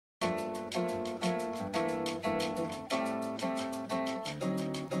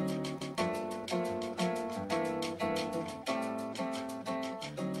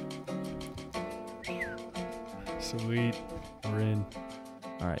Sweet. We're in.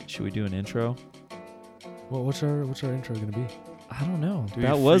 All right, should we do an intro? Well, what's our intro gonna be? I don't know. Do we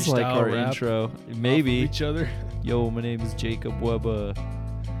That was like freestyle our rap intro. Off Maybe. of each other. Yo, my name is Jacob Webber.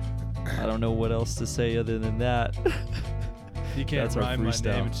 I don't know what else to say other than that. You can't That's our rhyme my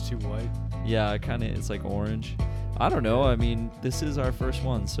freestyle. name. It's too white. Yeah, it's like orange. I don't know. I mean, this is our first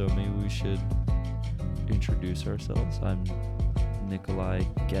one, so maybe we should introduce ourselves. I'm Nikolai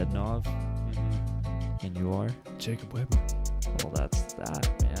Gednov, and you are? Jacob Webber. Well, that's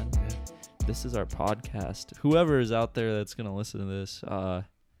that, man. Yeah. This is our podcast. Whoever is out there that's going to listen to this, I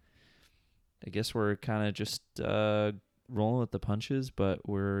guess we're kind of just rolling with the punches, but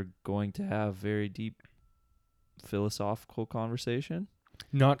we're going to have very deep philosophical conversation.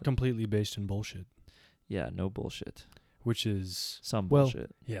 Not completely based in bullshit. Yeah, no bullshit. Which is Some well,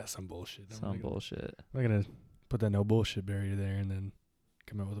 bullshit. yeah, some bullshit. Some bullshit. I'm not gonna put that no bullshit barrier there and then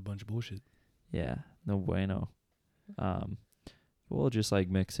come out with a bunch of bullshit. Yeah, no bueno. We'll just like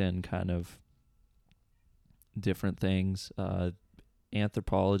mix in kind of different things.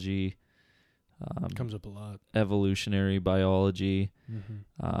 Anthropology. Comes up a lot. Evolutionary biology.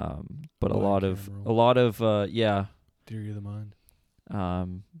 But a lot of Theory of the mind.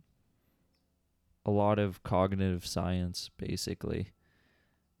 A lot of cognitive science, basically.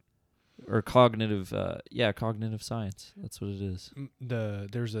 Or cognitive science. That's what it is.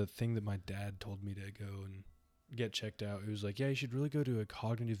 There's a thing that my dad told me to go and get checked out. It was like, yeah, you should really go to a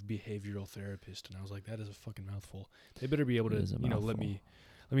cognitive behavioral therapist. And I was like, that is a fucking mouthful. They better be able to, let me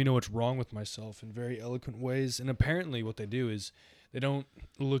know what's wrong with myself in very eloquent ways. And apparently what they do is they don't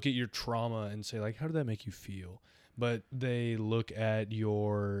look at your trauma and say, like, how did that make you feel? But they look at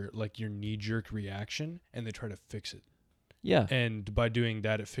your knee-jerk reaction and they try to fix it. Yeah. And by doing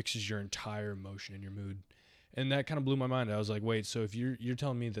that, it fixes your entire emotion and your mood. And that kind of blew my mind. I was like, wait, so if you're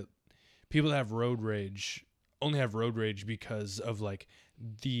telling me that people that have road rage only have road rage because of like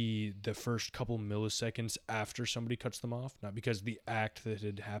the first couple milliseconds after somebody cuts them off, not because the act that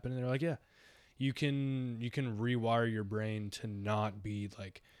had happened. And they're like, yeah, you can rewire your brain to not be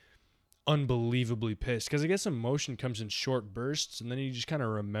like unbelievably pissed, because I guess emotion comes in short bursts, and then you just kind of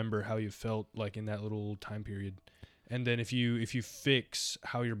remember how you felt like in that little time period. And then if you fix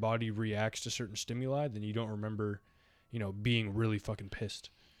how your body reacts to certain stimuli, then you don't remember, being really fucking pissed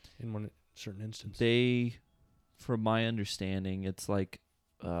in one certain instance. From my understanding, it's like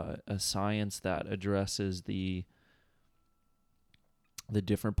a science that addresses the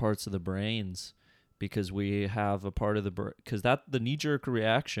different parts of the brains, because we have a part of the because the knee-jerk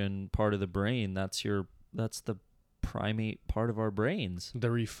reaction part of the brain, that's the primate part of our brains.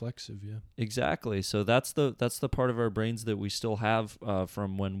 The reflexive, yeah. Exactly. So that's the part of our brains that we still have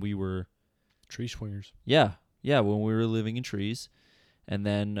from when we were tree swingers. Yeah, when we were living in trees. And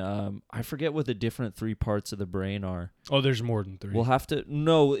then I forget what the different three parts of the brain are. Oh, there's more than three. We'll have to.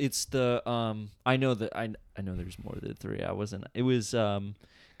 No, it's the. I know there's more than three. It was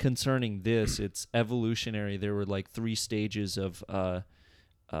concerning this. It's evolutionary. There were like three stages of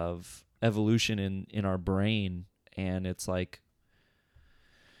evolution in our brain, and it's like.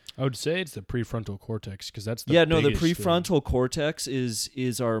 I would say it's the prefrontal cortex, because that's the the prefrontal cortex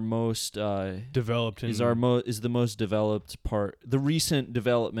is our most developed is the most developed part, the recent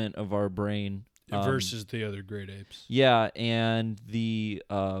development of our brain versus the other great apes. Yeah, and the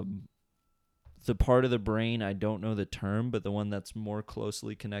part of the brain, I don't know the term, but the one that's more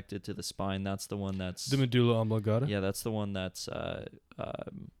closely connected to the spine, that's the one that's the medulla oblongata. Yeah, that's the one that's or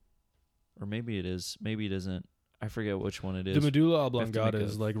maybe it is, maybe it isn't. I forget which one it is. The medulla oblongata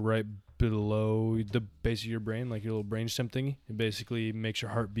is like right below the base of your brain, like your little brainstem thingy. It basically makes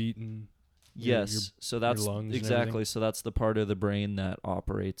your heart beat and yes. So that's exactly. So that's the part of the brain that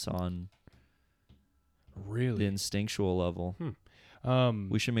operates on the instinctual level.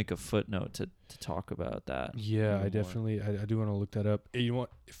 We should make a footnote to talk about that. Yeah, I definitely I do want to look that up. You know what?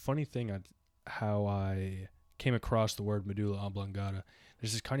 Funny thing, how I came across the word medulla oblongata.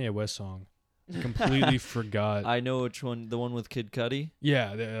 There's this Kanye West song. Completely forgot. I know which one. The one with Kid Cudi.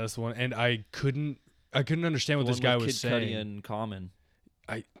 Yeah, that's the one. And I couldn't understand what this guy was saying. Kid Cudi and Common.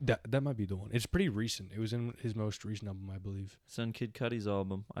 That might be the one. It's pretty recent. It was in his most recent album, I believe. It's on Kid Cudi's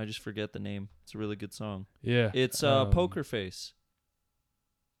album. I just forget the name. It's a really good song. Yeah, it's Poker Face.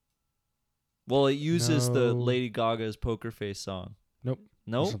 Well, it uses the Lady Gaga's Poker Face song. Nope.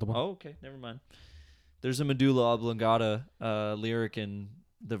 No. Oh, okay. Never mind. There's a medulla oblongata lyric in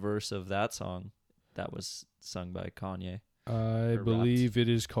the verse of that song that was sung by Kanye. I believe it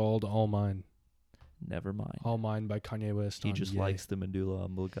is called All Mine. Never mind. All Mine by Kanye West. He just likes the medulla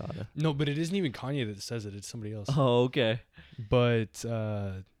oblongata. No, but it isn't even Kanye that says it. It's somebody else. Oh, okay. But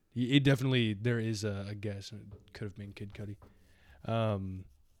It definitely, there is a guess. It could have been Kid Cudi.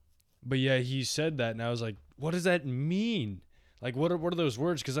 But yeah, he said that, and I was like, what does that mean? Like, what are those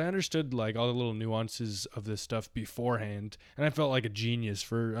words? Because I understood like all the little nuances of this stuff beforehand, and I felt like a genius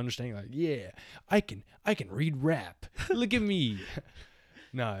for understanding. Like, yeah, I can read rap. Look at me.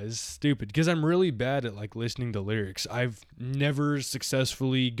 Nah, it's stupid because I'm really bad at like listening to lyrics. I've never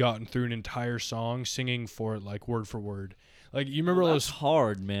successfully gotten through an entire song singing for it like word for word. Like, you remember all That's those?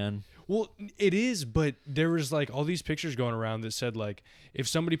 hard, man. Well, it is, but there was like all these pictures going around that said like, if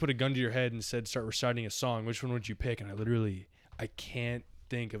somebody put a gun to your head and said start reciting a song, which one would you pick? And I can't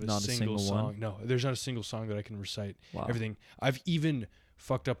think of a Not a single single song. one? No, there's not a single song that I can recite. Wow. Everything. I've even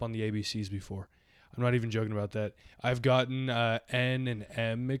fucked up on the ABCs before. I'm not even joking about that. I've gotten N and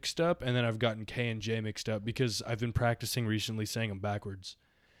M mixed up, and then I've gotten K and J mixed up because I've been practicing recently saying them backwards.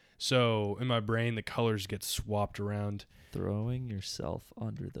 So in my brain, the colors get swapped around. Throwing yourself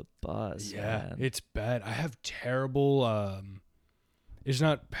under the bus. Yeah, Man. it's bad. I have terrible. It's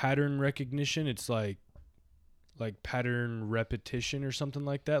not pattern recognition. It's like pattern repetition or something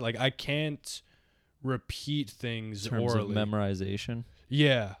like that. Like, I can't repeat things in terms orally. of memorization.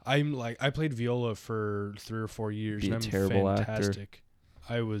 Yeah, I played viola for 3 or 4 years. Be a and I'm terrible fantastic.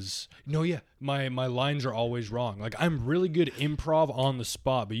 My lines are always wrong. Like, I'm really good improv on the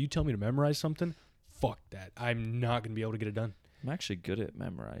spot, but you tell me to memorize something, fuck that. I'm not gonna be able to get it done. I'm actually good at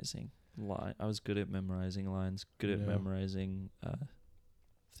memorizing I was good at memorizing lines. Good at memorizing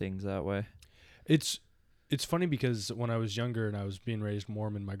things that way. It's funny because when I was younger and I was being raised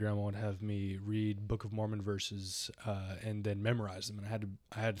Mormon, my grandma would have me read Book of Mormon verses and then memorize them. And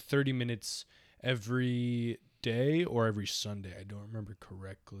I had 30 minutes every day or every Sunday. I don't remember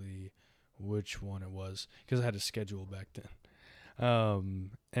correctly which one it was because I had a schedule back then.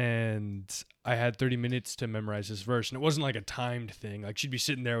 And I had 30 minutes to memorize this verse. And it wasn't like a timed thing. Like, she'd be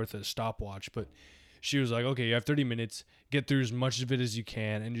sitting there with a stopwatch, but she was like, okay, you have 30 minutes. Get through as much of it as you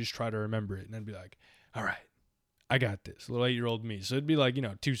can and just try to remember it. And I'd be like, all right, I got this. Little 8-year-old me. So it'd be like,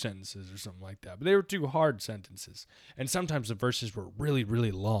 2 sentences or something like that. But they were 2 hard sentences. And sometimes the verses were really,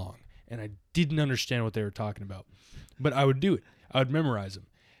 really long. And I didn't understand what they were talking about. But I would do it. I would memorize them.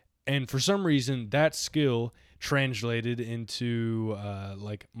 And for some reason, that skill translated into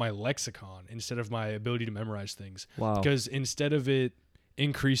like my lexicon instead of my ability to memorize things. Wow. Because instead of it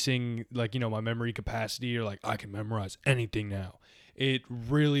increasing like, my memory capacity or like I can memorize anything now, it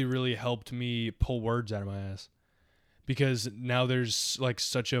really, really helped me pull words out of my ass. Because now there's like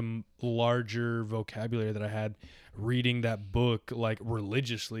such a larger vocabulary that I had reading that book like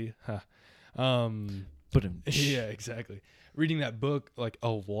religiously. But yeah, exactly. Reading that book like a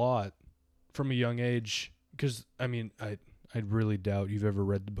lot from a young age. Because I really doubt you've ever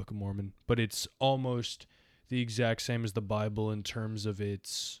read the Book of Mormon, but it's almost the exact same as the Bible in terms of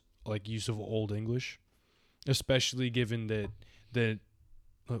its like use of Old English, especially given that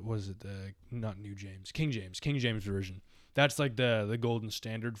what was it? Not New James, King James version. That's like the golden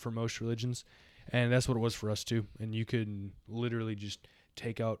standard for most religions, and that's what it was for us too. And you could literally just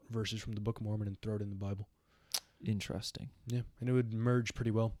take out verses from the Book of Mormon and throw it in the Bible. Interesting. Yeah, and it would merge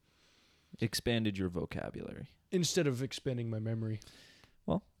pretty well. Expanded your vocabulary Instead of expanding my memory.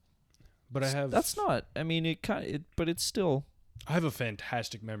 Well, but I have. That's not. I mean, but it's still. I have a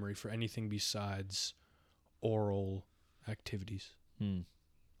fantastic memory for anything besides oral activities.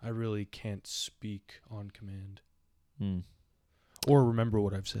 I really can't speak on command. Or remember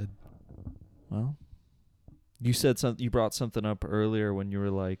what I've said. Well, you said something. You brought something up earlier when you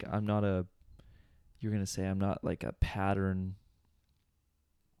were like, "I'm not a." You're gonna say I'm not like a pattern.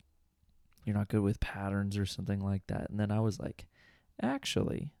 You're not good with patterns or something like that. And then I was like,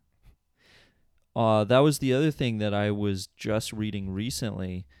 actually, that was the other thing that I was just reading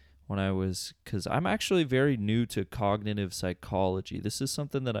recently because I'm actually very new to cognitive psychology. This is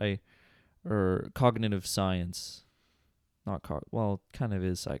something that or cognitive science, kind of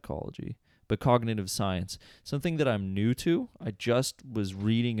is psychology, but cognitive science, something that I'm new to. I just was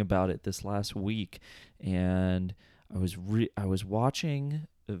reading about it this last week, and I was watching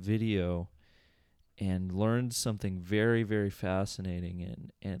a video and learned something very, very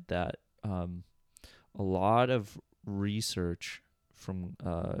fascinating, and that a lot of research from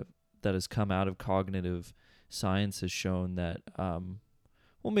that has come out of cognitive science has shown that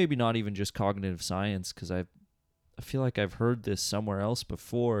maybe not even just cognitive science, because I feel like I've heard this somewhere else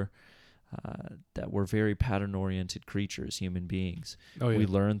before, that we're very pattern-oriented creatures, human beings. Oh, yeah. We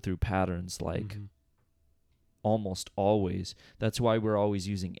learn through patterns, like almost always. That's why we're always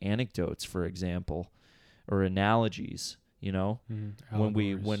using anecdotes, for example, or analogies.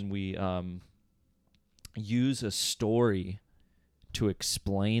 When we use a story to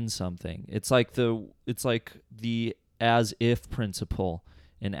explain something. It's like the as if principle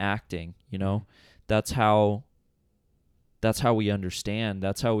in acting, you know? That's how we understand.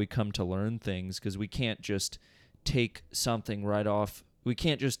 That's how we come to learn things, because we can't just take something right off. We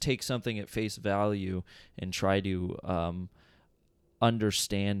can't just take something at face value and try to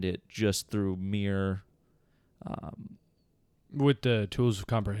understand it just through mere with the tools of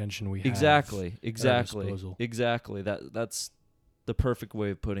comprehension we have. Exactly. Exactly. That's the perfect way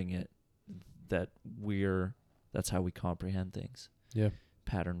of putting it. That's how we comprehend things. Yeah.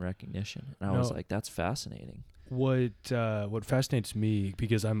 Pattern recognition. And I was like, that's fascinating. What fascinates me,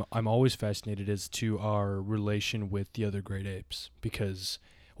 because I'm always fascinated, as to our relation with the other great apes. Because,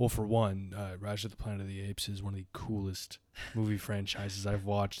 well, for one, Rise of the Planet of the Apes is one of the coolest movie franchises I've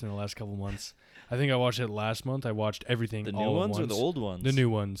watched in the last couple months. I think I watched it last month. I watched everything. The new all ones at or the once. old ones? The new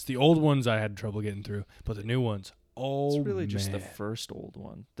ones. The old ones I had trouble getting through, but the new ones, it's really just the first old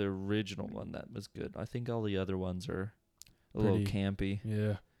one, the original one, that was good. I think all the other ones are a little campy.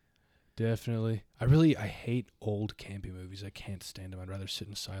 Yeah, definitely. I hate old campy movies. I can't stand them. I'd rather sit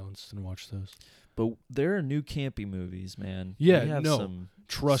in silence than watch those. But there are new campy movies, man. Yeah,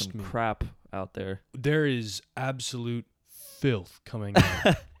 trust me. Crap out there. There is absolute filth coming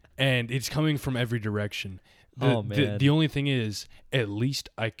out, and it's coming from every direction. Man. The only thing is, at least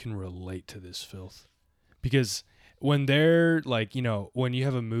I can relate to this filth, because when they're like, when you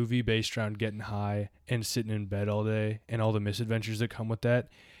have a movie based around getting high and sitting in bed all day and all the misadventures that come with that,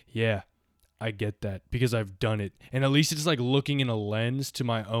 yeah, I get that, because I've done it. And at least it's like looking in a lens to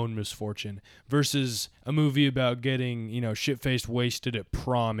my own misfortune, versus a movie about getting, shit-faced wasted at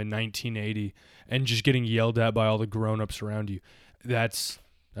prom in 1980 and just getting yelled at by all the grown-ups around you.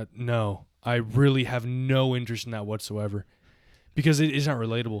 No, I really have no interest in that whatsoever. Because it is not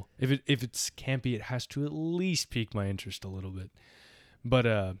relatable. If it's campy, it has to at least pique my interest a little bit. But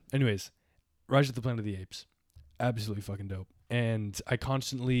anyways, Rise of the Planet of the Apes, absolutely fucking dope. And I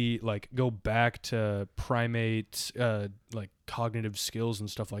constantly go back to primate cognitive skills and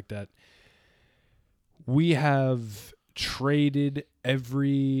stuff like that. We have traded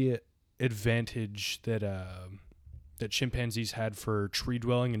every advantage that chimpanzees had for tree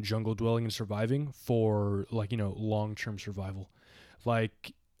dwelling and jungle dwelling and surviving for long-term survival.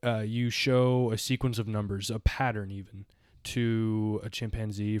 You show a sequence of numbers, a pattern even, to a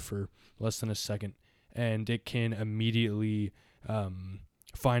chimpanzee for less than a second, and it can immediately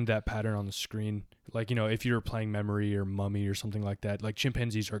find that pattern on the screen. If you're playing Memory or Mummy or something like that,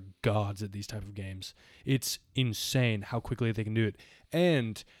 chimpanzees are gods at these type of games. It's insane how quickly they can do it.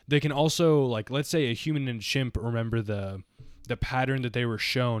 And they can also, let's say a human and a chimp remember the pattern that they were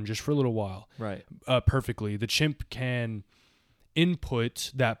shown just for a little while. Right. Perfectly. The chimp can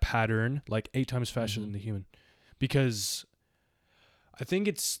input that pattern 8 times faster than the human, because I think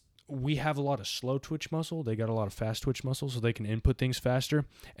we have a lot of slow twitch muscle. They got a lot of fast twitch muscle, so they can input things faster,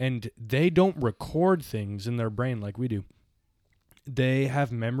 and they don't record things in their brain like we do. They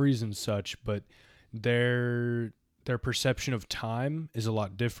have memories and such, but their perception of time is a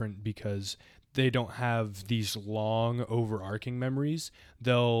lot different, because they don't have these long overarching memories.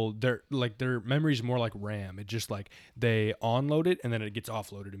 Their memory is more like RAM. It just they onload it and then it gets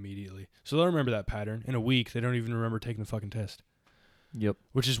offloaded immediately. So they'll remember that pattern in a week. They don't even remember taking the fucking test. Yep.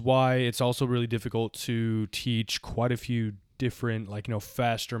 Which is why it's also really difficult to teach quite a few different,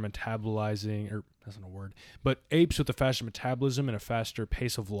 faster metabolizing, or that's not a word, but apes with a faster metabolism and a faster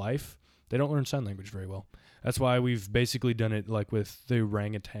pace of life, they don't learn sign language very well. That's why we've basically done it with the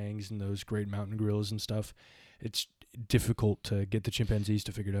orangutans and those great mountain gorillas and stuff. It's difficult to get the chimpanzees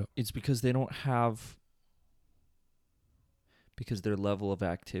to figure it out. It's because they don't have, because their level of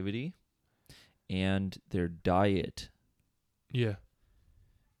activity and their diet. Yeah.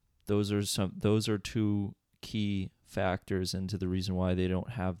 Those are two key factors into the reason why they don't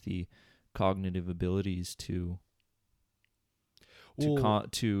have the cognitive abilities to they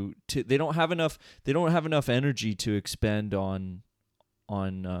don't have enough energy to expend on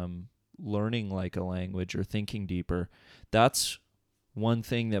learning a language or thinking deeper. That's one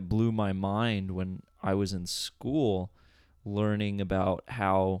thing that blew my mind when I was in school, learning about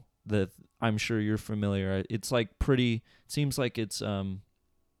how I'm sure you're familiar. It's seems like it's not,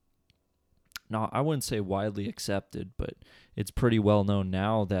 I wouldn't say widely accepted, but it's pretty well known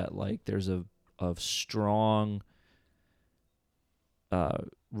now that there's a strong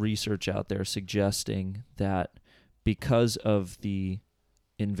research out there suggesting that because of the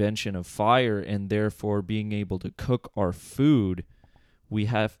invention of fire and therefore being able to cook our food,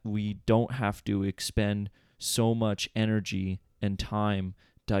 we don't have to expend so much energy and time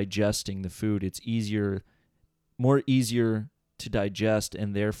digesting the food. It's easier to digest,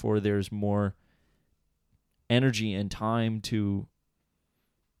 and therefore there's more energy and time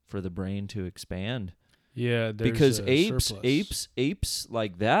for the brain to expand. Yeah, there's Because a apes surplus.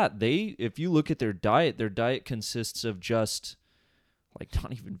 like that, if you look at their diet consists of just like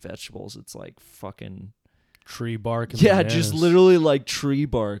not even vegetables. It's like fucking Tree bark and yeah, bananas. just literally like tree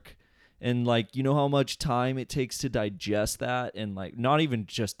bark. And like, you know how much time it takes to digest that, and like not even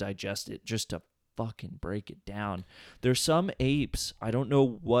just digest it, just to fucking break it down. There's some apes, I don't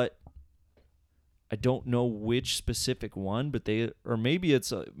know which specific one, but maybe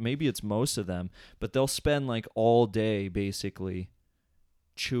it's most of them, but they'll spend like all day basically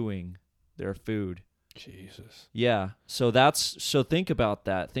chewing their food. Jesus. Yeah. So think about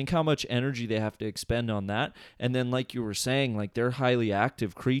that. Think how much energy they have to expend on that. And then like you were saying, like they're highly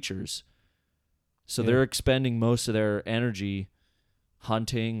active creatures. So they're expending most of their energy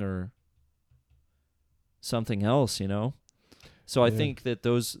hunting or something else, you know? So I think that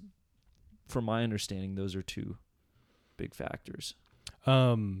those, from my understanding, those are two big factors.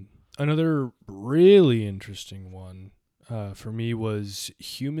 Another really interesting one for me was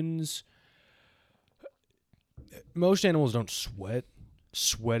humans. Most animals don't sweat.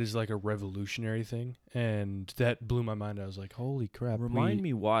 Sweat is like a revolutionary thing, and that blew my mind. I was like, holy crap. Remind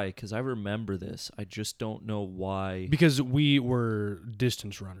me why, because I remember this. I just don't know why. Because we were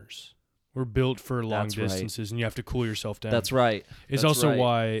distance runners. We're built for long That's right. distances, and you have to cool yourself down. That's right. It's That's also right.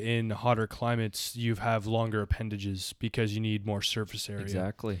 why in hotter climates you have longer appendages, because you need more surface area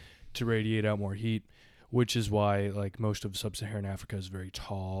Exactly. to radiate out more heat, which is why like most of sub-Saharan Africa is very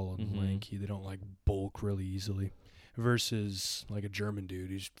tall and lanky. They don't like bulk really easily, versus like a German dude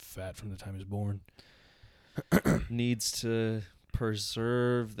who's fat from the time he was born. Needs to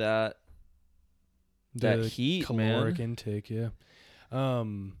preserve that heat, caloric man. intake, yeah.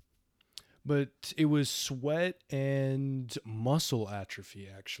 But it was sweat and muscle atrophy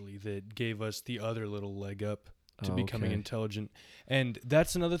actually that gave us the other little leg up to becoming intelligent. And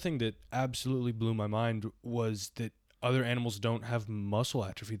that's another thing that absolutely blew my mind, was that other animals don't have muscle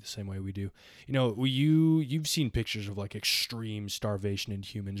atrophy the same way we do. You know, you've seen pictures of like extreme starvation in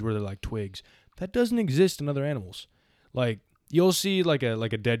humans where they're like twigs. That doesn't exist in other animals. Like you'll see like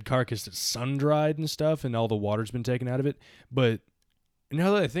a dead carcass that's sun dried and stuff, and all the water's been taken out of it. But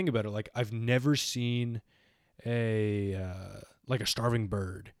now that I think about it, like I've never seen a starving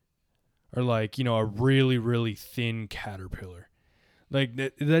bird, or like, you know, a really, really thin caterpillar. Like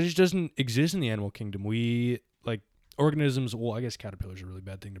that just doesn't exist in the animal kingdom. We like organisms. Well, I guess caterpillars are a really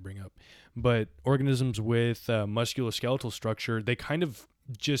bad thing to bring up, but organisms with musculoskeletal structure, they kind of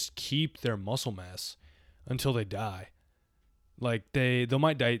just keep their muscle mass until they die. Like they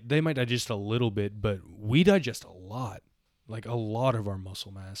might digest a little bit, but we digest a lot. Like a lot of our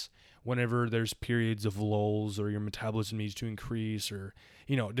muscle mass whenever there's periods of lulls, or your metabolism needs to increase, or,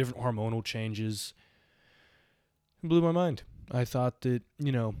 you know, different hormonal changes. It blew my mind. I thought that,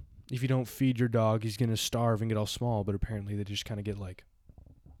 you know, if you don't feed your dog, he's going to starve and get all small, but apparently they just kind of get like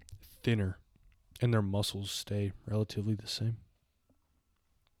thinner and their muscles stay relatively the same.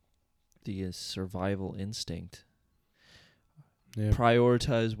 The survival instinct. Yeah.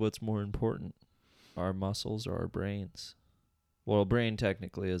 Prioritize what's more important, our muscles or our brains. Well, brain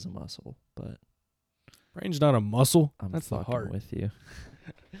technically is a muscle, but Brain's not a muscle. That's the heart. With you.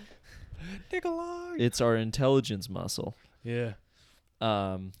 Nikolai. It's our intelligence muscle. Yeah.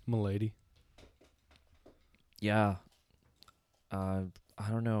 Milady. Yeah. I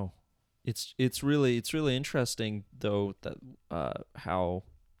don't know. It's really interesting though that how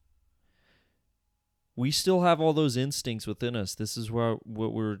we still have all those instincts within us. This is what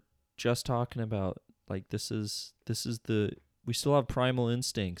we're just talking about. Like this is we still have primal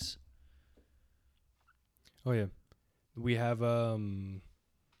instincts. Oh yeah. We have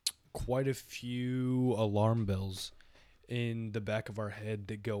quite a few alarm bells in the back of our head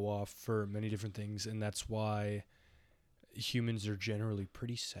that go off for many different things, and that's why humans are generally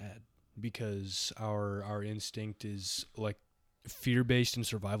pretty sad, because our instinct is like fear-based and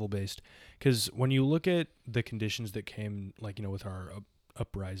survival-based. Because when you look at the conditions that came, like, you know, with our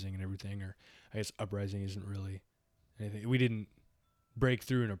uprising and everything, or I guess uprising isn't really anything. We didn't break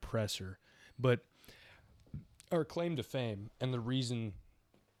through an oppressor, but our claim to fame and the reason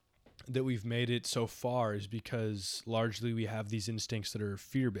that we've made it so far is because largely we have these instincts that are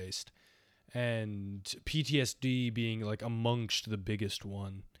fear-based, and PTSD being like amongst the biggest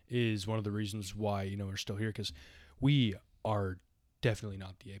one is one of the reasons why, you know, we're still here, because we are definitely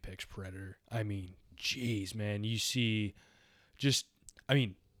not the apex predator. I mean, geez, man, you see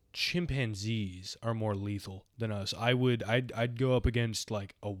chimpanzees are more lethal than us. I'd go up against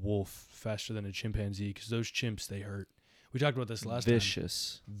like a wolf faster than a chimpanzee, because those chimps, they hurt. We talked about this last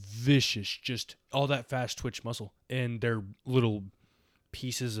Vicious. time. Vicious. Just all that fast twitch muscle. And they're little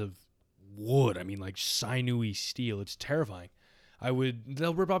pieces of wood. I mean, like sinewy steel. It's terrifying.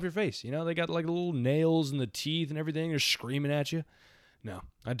 They'll rip off your face. You know, they got like little nails in the teeth and everything. They're screaming at you. No,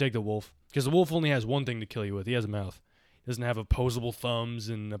 I'd take the wolf. Because the wolf only has one thing to kill you with. He has a mouth. He doesn't have opposable thumbs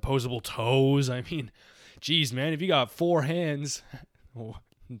and opposable toes. I mean, geez, man, if you got 4 hands,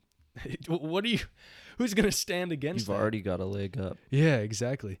 what are you... Who's going to stand against that? You've already got a leg up. Yeah,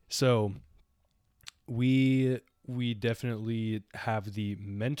 exactly. So we definitely have the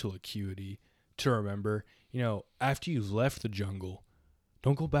mental acuity to remember, you know, after you've left the jungle,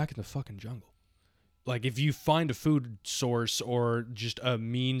 don't go back in the fucking jungle. Like, if you find a food source or just a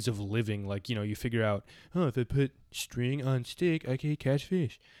means of living, like, you know, you figure out, oh, if I put string on stick, I can catch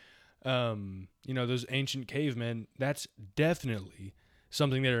fish. You know, those ancient cavemen, that's definitely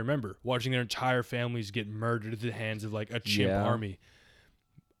something they remember, watching their entire families get murdered at the hands of like a chimp army.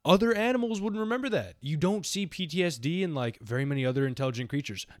 Other animals wouldn't remember that. You don't see PTSD in like very many other intelligent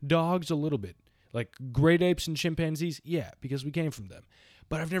creatures. Dogs a little bit. Like great apes and chimpanzees, yeah, because we came from them.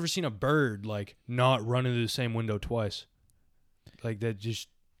 But I've never seen a bird like not run into the same window twice. Like that just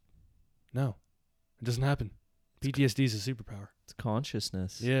no. It doesn't happen. PTSD is a superpower. It's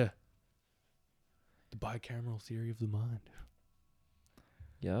consciousness. Yeah. The bicameral theory of the mind.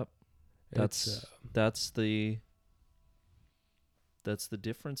 Yep. That's the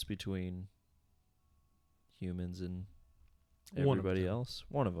difference between humans and everybody else.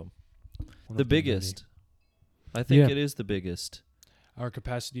 One of them. The biggest. I think it is the biggest. Our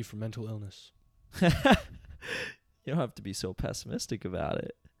capacity for mental illness. You don't have to be so pessimistic about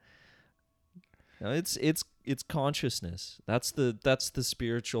it. No, it's consciousness. That's the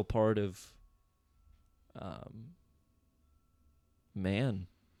spiritual part of man.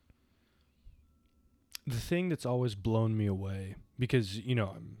 The thing that's always blown me away, because, you know,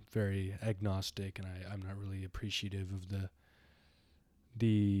 I'm very agnostic and I'm not really appreciative of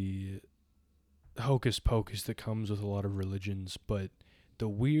the hocus pocus that comes with a lot of religions, but the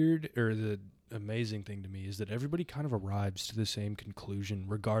weird or the amazing thing to me is that everybody kind of arrives to the same conclusion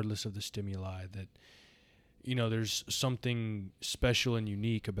regardless of the stimuli, that, you know, there's something special and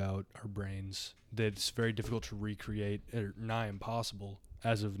unique about our brains that's very difficult to recreate, or nigh impossible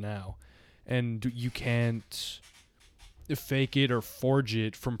as of now. And you can't fake it or forge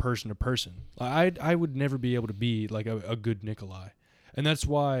it from person to person. I would never be able to be like a good Nikolai. And that's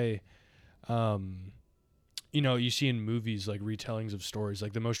why, you know, you see in movies like retellings of stories,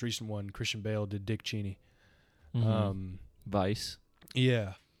 like the most recent one, Christian Bale did Dick Cheney. Mm-hmm. Vice.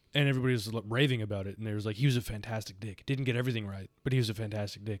 Yeah. And everybody was raving about it. And there was like, he was a fantastic dick. Didn't get everything right, but he was a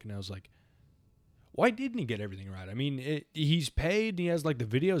fantastic dick. And I was like, why didn't he get everything right? I mean, he's paid, and he has like the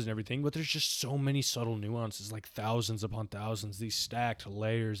videos and everything, but there's just so many subtle nuances, like thousands upon thousands, these stacked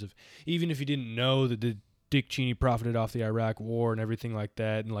layers of, even if you didn't know that the Dick Cheney profited off the Iraq War and everything like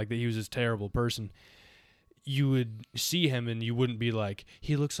that, and like that he was this terrible person, you would see him and you wouldn't be like,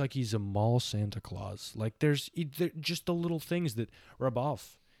 he looks like he's a mall Santa Claus. Like there's just the little things that rub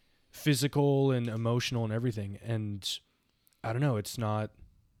off, physical and emotional and everything. And I don't know, it's not,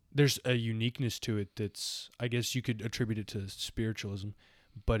 there's a uniqueness to it that's, I guess you could attribute it to spiritualism,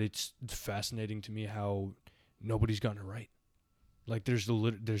 but it's fascinating to me how nobody's gotten it right. Like there's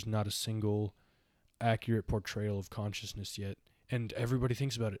not a single accurate portrayal of consciousness yet, and everybody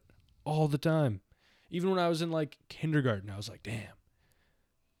thinks about it all the time. Even when I was in like kindergarten, I was like, damn,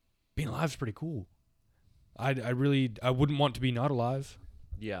 being alive is pretty cool. I wouldn't want to be not alive.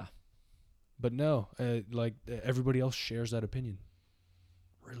 Yeah. But no, like everybody else shares that opinion.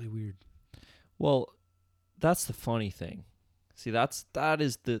 Really weird. Well, that's the funny thing. See, that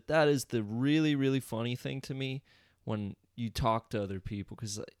is the really, really funny thing to me when you talk to other people,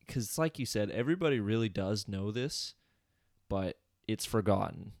 because like you said, everybody really does know this, but it's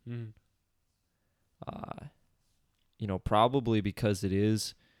forgotten. Mm. You know, probably because it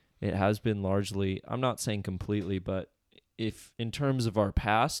has been largely, I'm not saying completely, but if in terms of our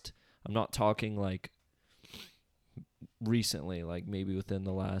past, I'm not talking like recently, like maybe within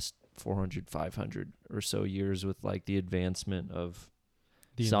the last 400, 500 or so years, with like the advancement of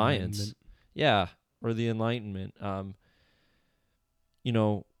The science. Yeah, or the Enlightenment. You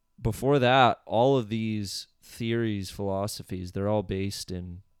know, before that, all of these theories, philosophies, they're all based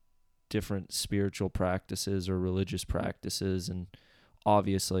in different spiritual practices or religious practices, and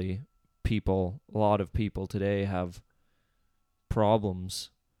obviously a lot of people today have problems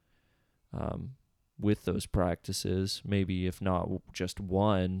with those practices, maybe if not just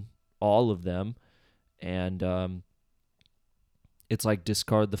one, all of them. And it's like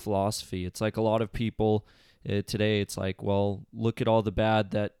discard the philosophy. It's like a lot of people, Today it's like, well, look at all the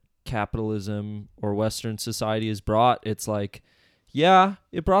bad that capitalism or Western society has brought. It's like, yeah,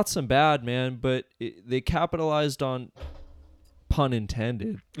 it brought some bad, man, but they capitalized on, pun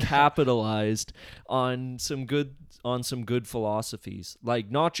intended, capitalized on some good philosophies. Like,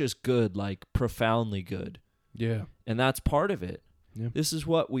 not just good, like profoundly good. Yeah. And that's part of it. Yeah. This is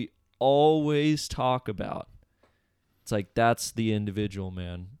what we always talk about. It's like, that's the individual,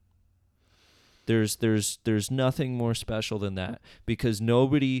 man. There's nothing more special than that, because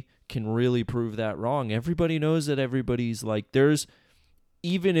nobody can really prove that wrong. Everybody knows that everybody's like,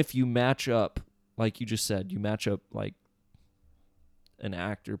 even if you match up, like you just said, you match up like an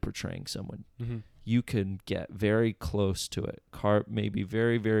actor portraying someone, you can get very close to it. Maybe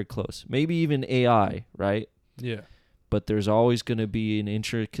very, very close. Maybe even AI, right? Yeah. But there's always going to be an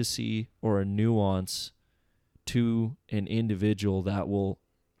intricacy or a nuance to an individual that will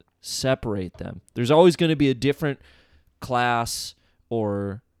separate them. There's always going to be a different class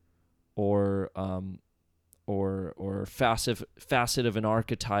or facet of an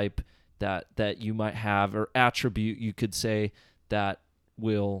archetype that you might have, or attribute, you could say, that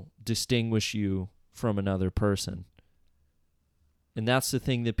will distinguish you from another person. And that's the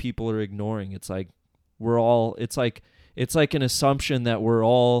thing that people are ignoring. It's like it's like an assumption that we're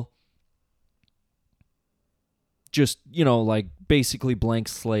all just, like basically blank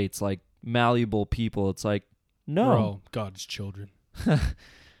slates, like malleable people. It's like, no. We're all God's children.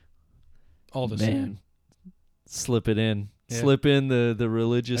 All the same. Slip it in. Yeah. Slip in the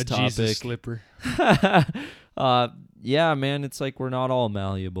religious topic. Jesus slipper. Yeah, man, it's like we're not all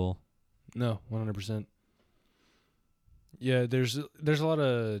malleable. No, 100%. Yeah, there's a lot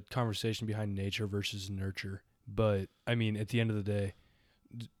of conversation behind nature versus nurture, but I mean, at the end of the day,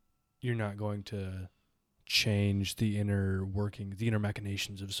 you're not going to change the inner working, the inner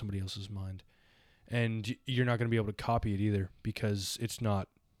machinations of somebody else's mind, and you're not going to be able to copy it either, because it's not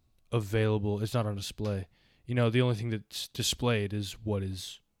available. It's not on display. The only thing that's displayed is what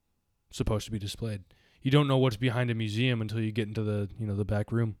is supposed to be displayed. You don't know what's behind a museum until you get into the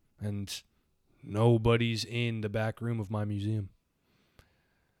back room, and nobody's in the back room of my museum.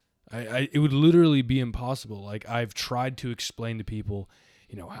 It would literally be impossible. Like, I've tried to explain to people,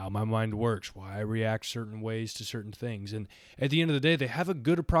 how my mind works, why I react certain ways to certain things, and at the end of the day, they have a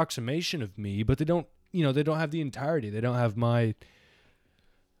good approximation of me, but they don't have the entirety. They don't have my,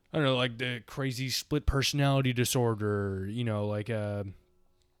 I don't know, like the crazy split personality disorder,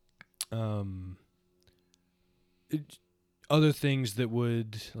 other things that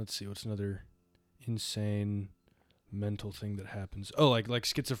would, let's see, what's another insane mental thing that happens? Oh, like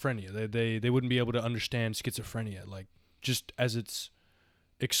schizophrenia. They wouldn't be able to understand schizophrenia, like, just as it's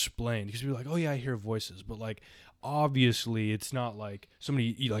explained, because people are like, oh yeah, I hear voices, but like, obviously it's not like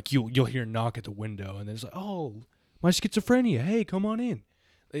somebody, like, you'll hear a knock at the window and then it's like, oh, my schizophrenia, hey, come on in.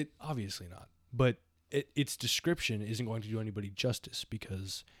 It obviously not, but its description isn't going to do anybody justice,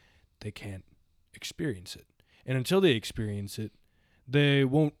 because they can't experience it. And until they experience it, they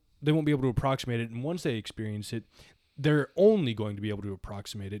won't be able to approximate it. And once they experience it, they're only going to be able to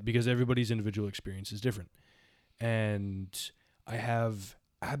approximate it, because everybody's individual experience is different. And I have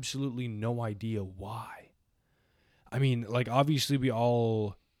absolutely no idea why. I mean, like, obviously we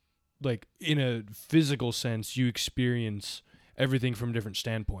all, like, in a physical sense, you experience everything from a different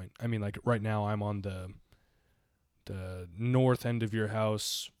standpoint. I mean, like, right now I'm on the north end of your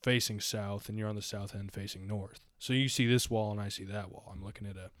house facing south, and you're on the south end facing north. So you see this wall and I see that wall. I'm looking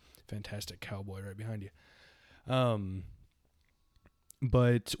at a fantastic cowboy right behind you.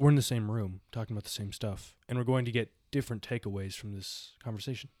 But we're in the same room talking about the same stuff, and we're going to get different takeaways from this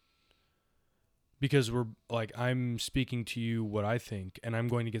conversation, because we're like, I'm speaking to you what I think, and I'm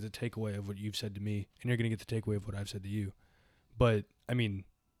going to get the takeaway of what you've said to me, and you're going to get the takeaway of what I've said to you. But I mean,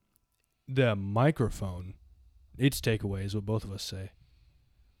 the microphone, its takeaway is what both of us say.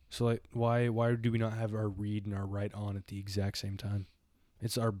 So, like, why do we not have our read and our write on at the exact same time?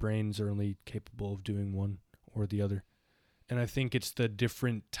 It's our brains are only capable of doing one or the other. And I think it's the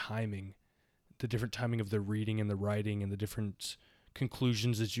different timing of the reading and the writing, and the different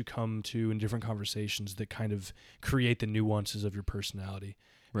conclusions that you come to in different conversations that kind of create the nuances of your personality.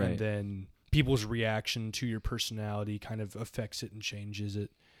 Right. And then people's reaction to your personality kind of affects it and changes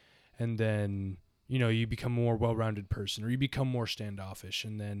it. And then, you become a more well-rounded person, or you become more standoffish,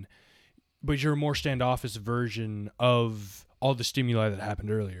 but you're a more standoffish version of all the stimuli that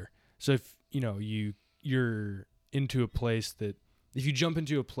happened earlier. So if, you're into a place that, if you jump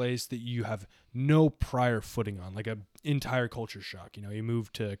into a place that you have no prior footing on, like an entire culture shock, you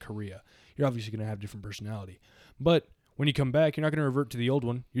move to Korea, you're obviously going to have a different personality. But when you come back, you're not going to revert to the old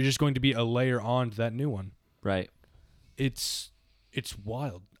one. You're just going to be a layer on to that new one. Right. It's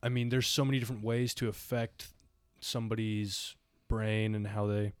wild. I mean, there's so many different ways to affect somebody's brain and how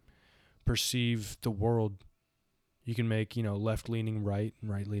they perceive the world. You can make, left-leaning right and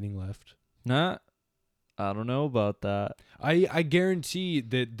right-leaning left. Nah, I don't know about that. I guarantee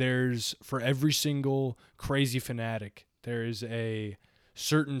that there's, for every single crazy fanatic, there is a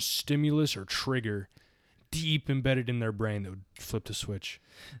certain stimulus or trigger deep embedded in their brain that would flip the switch.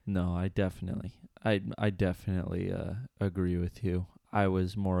 No, I definitely agree with you. I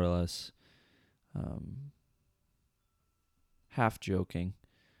was more or less half joking.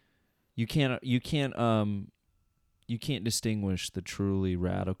 You can't distinguish the truly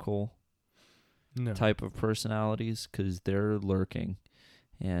radical type of personalities because they're lurking,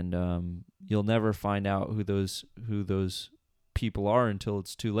 and you'll never find out who those people are until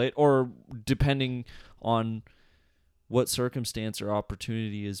it's too late, or depending on what circumstance or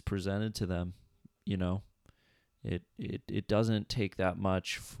opportunity is presented to them. It doesn't take that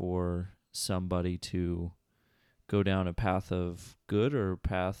much for somebody to go down a path of good or a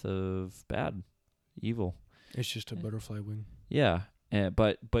path of bad, evil. It's just a butterfly wing. Yeah,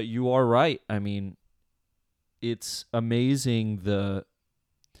 but you are right. I mean, it's amazing the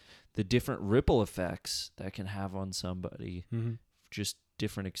different ripple effects that can have on somebody. Mm-hmm. Just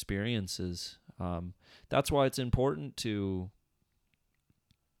different experiences. That's why it's important to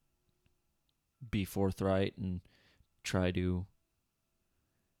be forthright and try to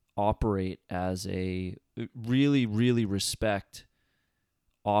operate as really, really respect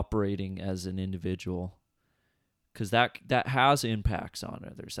operating as an individual, because that has impacts on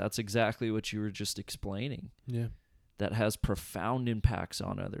others. That's exactly what you were just explaining. Yeah. That has profound impacts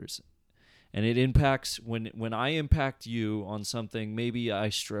on others. And it impacts when I impact you on something. Maybe I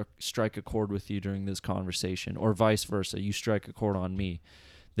strike a chord with you during this conversation, or vice versa. You strike a chord on me.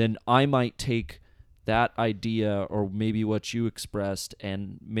 Then I might take that idea or maybe what you expressed,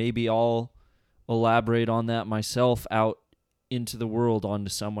 and maybe I'll elaborate on that myself out into the world onto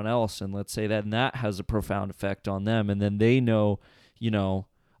someone else. And let's say that has a profound effect on them. And then they know,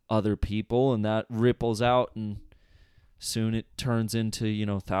 other people, and that ripples out, and soon it turns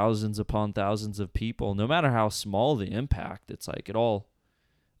into, thousands upon thousands of people. No matter how small the impact, it's like it all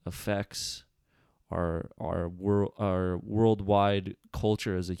affects our worldwide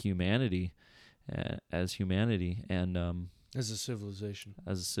culture as a humanity, and as a civilization.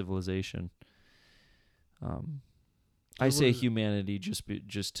 I say humanity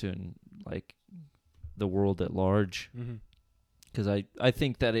just to like the world at large, because I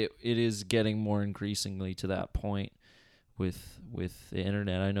think that it is getting more increasingly to that point with the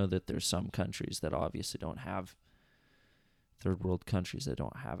internet. I know that there's some countries that obviously don't have, third world countries that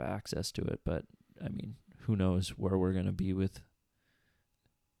don't have access to it, but I mean, who knows where we're going to be with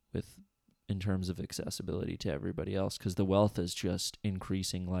in terms of accessibility to everybody else, because the wealth is just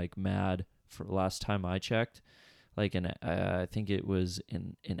increasing like mad. For last time I checked, like I think it was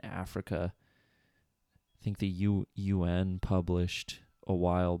in Africa. I think the UN published a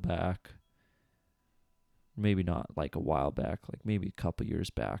while back, maybe not like a while back, like maybe a couple years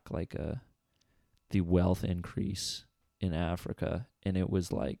back, like the wealth increase in Africa, and it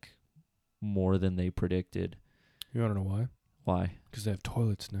was like more than they predicted. You want to know why? Why? Because they have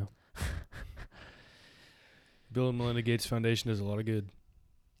toilets now. Bill and Melinda Gates Foundation does a lot of good.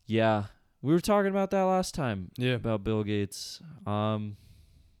 Yeah. We were talking about that last time. Yeah. About Bill Gates.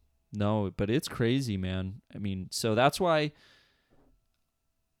 No, but it's crazy, man. I mean, so that's why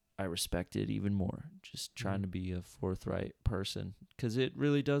I respect it even more. Just trying to be a forthright person, because it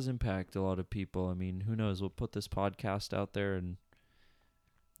really does impact a lot of people. I mean, who knows? We'll put this podcast out there, and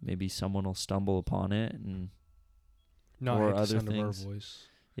maybe someone will stumble upon it, and or other sound things. Of our voice.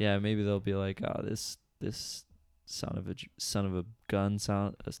 Yeah, maybe they'll be like, "Oh, this son of a gun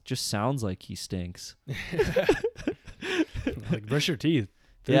just sounds like he stinks." Like, brush your teeth.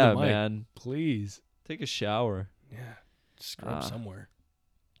 Yeah, man. Please take a shower. Yeah, scrub somewhere.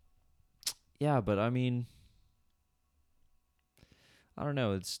 Yeah, but I mean, I don't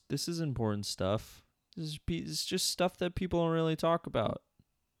know. This is important stuff. It's just stuff that people don't really talk about.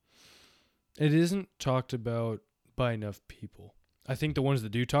 It isn't talked about by enough people. I think the ones that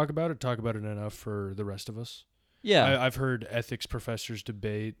do talk about it enough for the rest of us. Yeah, I've heard ethics professors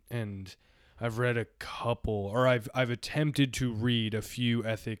debate, and I've read a couple, or I've attempted to read a few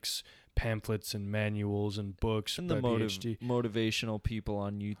ethics pamphlets and manuals and books. And the motivational people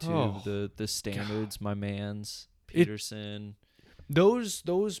on YouTube, the standards, God. My man's Peterson.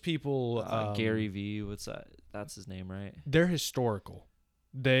 Those people. Gary V. What's that? That's his name, right? They're historical.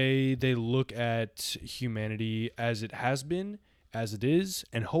 They look at humanity as it has been as it is,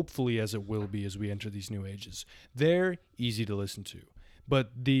 and hopefully as it will be as we enter these new ages. They're easy to listen to.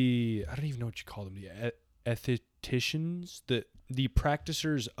 But I don't even know what you call them, the ethicians, the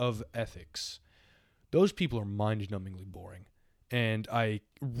practicers of ethics, those people are mind-numbingly boring. And I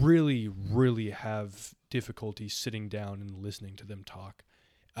really, really have difficulty sitting down and listening to them talk.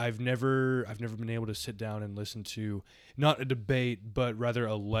 I've never been able to sit down and listen to not a debate, but rather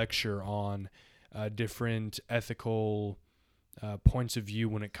a lecture on different ethical points of view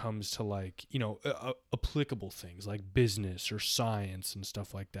when it comes to, like, applicable things like business or science and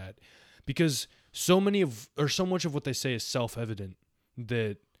stuff like that. Because so much of what they say is self-evident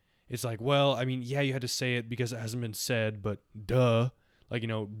that it's like, well, I mean, yeah, you had to say it because it hasn't been said, but duh. Like,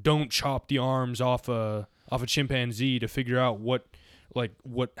 don't chop the arms off a chimpanzee to figure out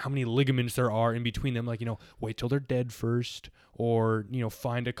how many ligaments there are in between them. Like, wait till they're dead first, or,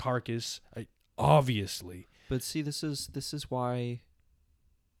 find a carcass. Obviously. But see, this is why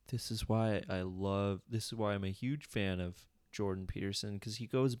I'm a huge fan of Jordan Peterson, because he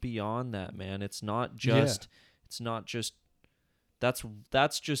goes beyond that, man. It's not just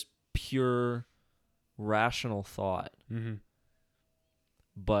that's just pure rational thought. Mm-hmm.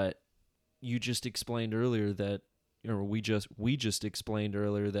 But you just explained earlier that, we just explained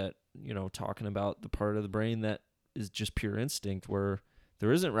earlier that, talking about the part of the brain that is just pure instinct, where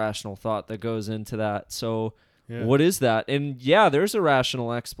there isn't rational thought that goes into that. So yeah. What is that? And yeah, there's a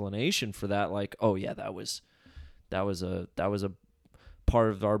rational explanation for that. Like, oh yeah, that was a part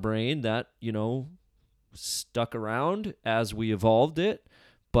of our brain that, stuck around as we evolved it.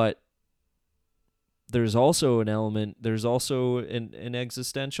 But there's also an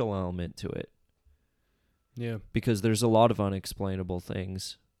existential element to it. Yeah. Because there's a lot of unexplainable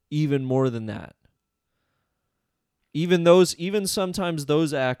things, even more than that. Even sometimes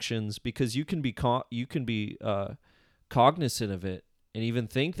those actions, because you can be cognizant of it and even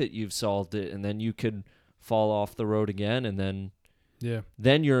think that you've solved it, and then you could fall off the road again, and then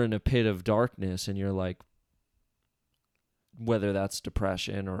you're in a pit of darkness, and you're like, whether that's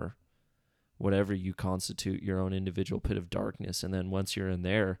depression or whatever you constitute your own individual pit of darkness, and then once you're in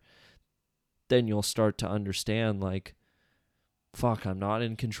there, then you'll start to understand, like, fuck, I'm not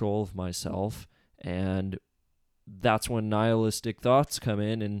in control of myself. And that's when nihilistic thoughts come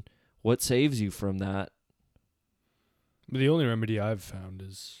in, and what saves you from that? The only remedy I've found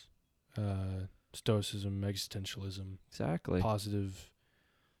is stoicism, existentialism. Exactly. Positive.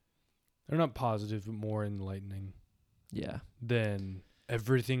 They're not positive, but more enlightening. Yeah. Then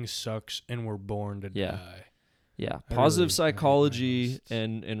everything sucks and we're born to die. Yeah. Positive psychology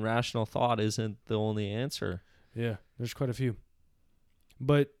and rational thought isn't the only answer. Yeah, there's quite a few.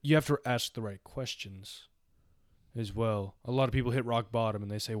 But you have to ask the right questions as well. A lot of people hit rock bottom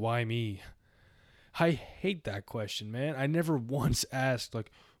and they say, why me? I hate that question, man. I never once asked,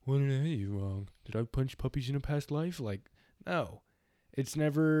 like, what did I do wrong? Did I punch puppies in a past life? Like, no. It's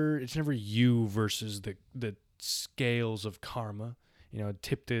never you versus the scales of karma.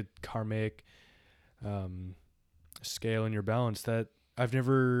 Tip the karmic scale in your balance. That I've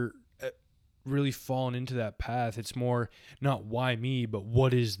never really fallen into that path. It's more not why me, but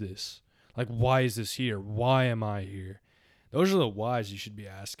what is this? Like, why is this here? Why am I here? Those are the whys you should be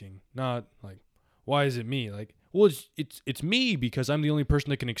asking. Not like, why is it me? Like, well, it's me because I'm the only person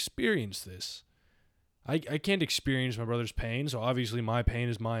that can experience this. I can't experience my brother's pain, so obviously my pain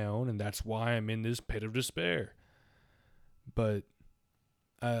is my own, and that's why I'm in this pit of despair. But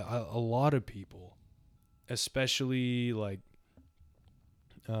a lot of people, especially like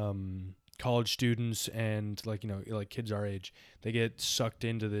college students and like kids our age, they get sucked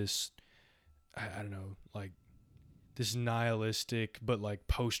into this, I don't know, like this nihilistic, but like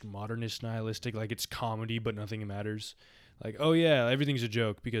postmodernist nihilistic, like it's comedy but nothing matters. Like, oh yeah, everything's a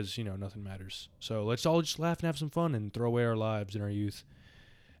joke because nothing matters, so let's all just laugh and have some fun and throw away our lives and our youth.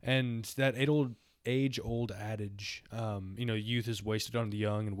 And that age-old adage, youth is wasted on the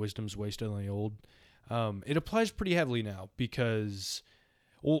young and wisdom's wasted on the old. It applies pretty heavily now because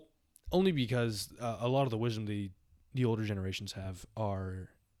only because a lot of the wisdom the older generations have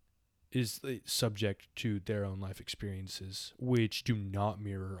is subject to their own life experiences, which do not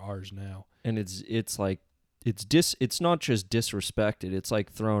mirror ours now. And it's like it's not just disrespected; it's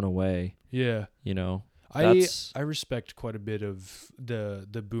like thrown away. Yeah, I respect quite a bit of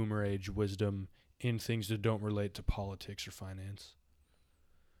the boomer age wisdom in things that don't relate to politics or finance,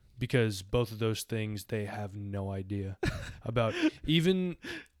 because both of those things they have no idea about. Even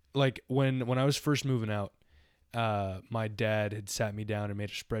like when I was first moving out, my dad had sat me down and made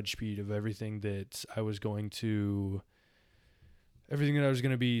a spreadsheet of everything that I was going to everything that I was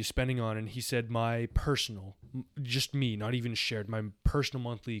going to be spending on, and he said my personal, just me, not even shared, my personal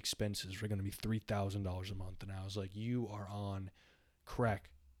monthly expenses were going to be $3,000 a month, and I was like, you are on crack.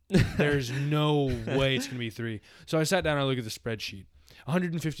 There's no way it's going to be three. So I sat down and I looked at the spreadsheet.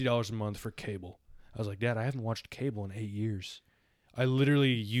 $150 a month for cable. I was like, Dad, I haven't watched cable in 8 years. I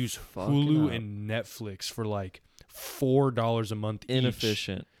literally use Hulu and Netflix for like $4 a month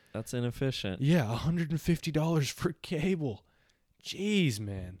Inefficient. each. That's inefficient. Yeah, $150 for cable. Jeez,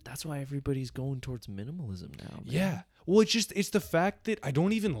 man. That's why everybody's going towards minimalism now, man. Yeah. Well, it's the fact that I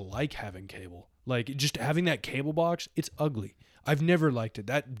don't even like having cable. Like, just having that cable box, it's ugly. I've never liked it.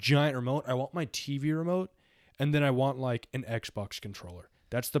 That giant remote, I want my TV remote, and then I want, like, an Xbox controller.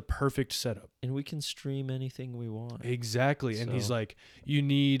 That's the perfect setup. And we can stream anything we want. Exactly. And he's like, you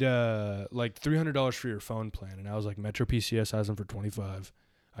need, like, $300 for your phone plan. And I was like, Metro PCS has them for $25.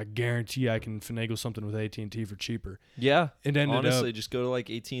 I guarantee I can finagle something with AT&T for cheaper. Yeah. It ended honestly, just go to like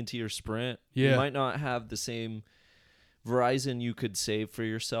AT&T or Sprint. Yeah. You might not have the same Verizon you could save for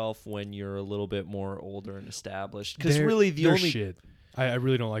yourself when you're a little bit more older and established. Because really the only shit. I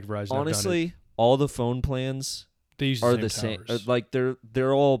really don't like Verizon. Honestly, all the phone plans are the same. Like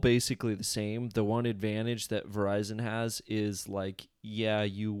they're all basically the same. The one advantage that Verizon has is like, yeah,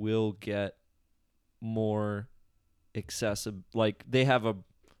 you will get more accessible. Like they have a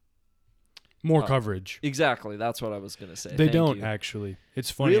more coverage. Exactly. That's what I was going to say. They don't actually. It's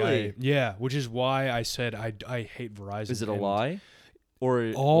funny. Really? Yeah, which is why I said I hate Verizon. Is it a lie?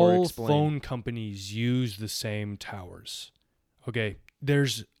 Or all explain? Phone companies use the same towers. Okay,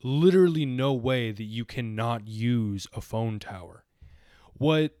 there's literally no way that you cannot use a phone tower.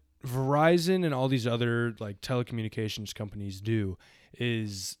 What Verizon and all these other like telecommunications companies do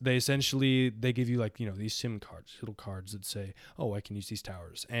is they give you like, these SIM cards, little cards that say, oh, I can use these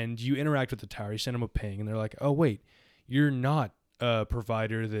towers. And you interact with the tower, you send them a ping, and they're like, oh, wait, you're not a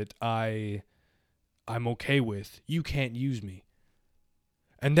provider that I'm okay with. You can't use me.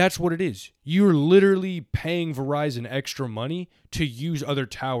 And that's what it is. You're literally paying Verizon extra money to use other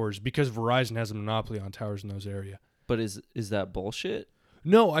towers because Verizon has a monopoly on towers in those areas. But is that bullshit?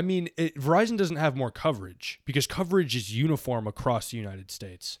 No, I mean, Verizon doesn't have more coverage because coverage is uniform across the United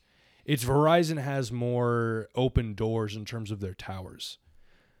States. It's Verizon has more open doors in terms of their towers.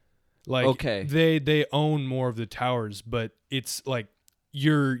 Like, okay. They own more of the towers, but it's like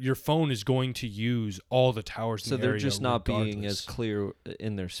your phone is going to use all the towers in the area. So they're just not regardless. being as clear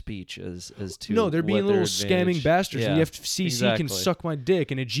in their speech as to no, they're being little scamming bastards. Yeah, And the FCC can suck my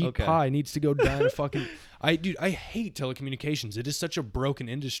dick, and a G Pie needs to go die in a fucking. I hate telecommunications. It is such a broken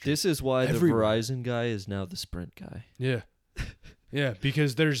industry. This is why the Verizon guy is now the Sprint guy. Yeah, yeah,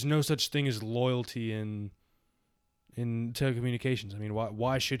 because there's no such thing as loyalty in telecommunications. I mean,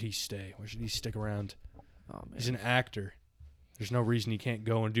 why should he stay? Why should he stick around? Oh man, he's an actor. There's no reason he can't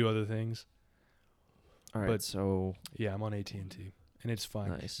go and do other things. All right, but, so yeah, I'm on AT&T, and it's fine.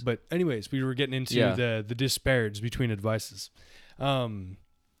 Nice. But anyways, we were getting into the disparities between devices.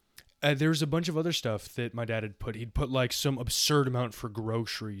 There's a bunch of other stuff that my dad had put. He'd put like some absurd amount for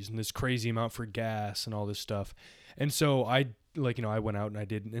groceries and this crazy amount for gas and all this stuff. And so I went out and I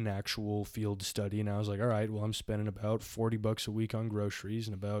did an actual field study, and I was like, all right, well, I'm spending about $40 a week on groceries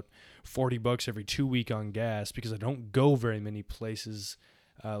and about $40 every 2 weeks on gas because I don't go very many places,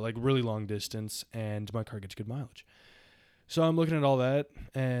 like really long distance, and my car gets good mileage. So I'm looking at all that,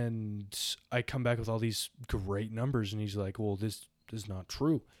 and I come back with all these great numbers, and he's like, well, this is not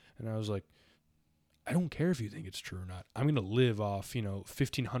true. And I was like, I don't care if you think it's true or not. I'm going to live off,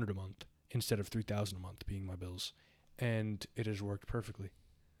 $1,500 a month instead of $3,000 a month being my bills. And it has worked perfectly.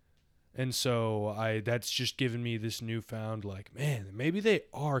 And so that's just given me this newfound, like, man, maybe they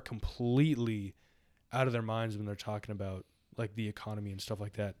are completely out of their minds when they're talking about, like, the economy and stuff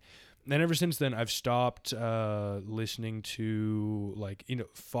like that. And ever since then, I've stopped listening to, like,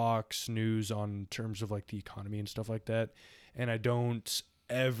 Fox News on terms of, like, the economy and stuff like that. And I don't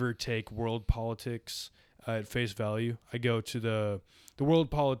ever take world politics at face value. I go to the world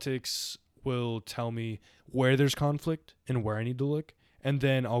politics will tell me where there's conflict and where I need to look, and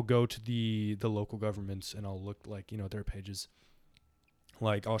then I'll go to the local governments and I'll look like their pages,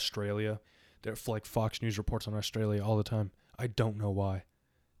 like Australia. They're like Fox News reports on Australia all the time. I don't know why.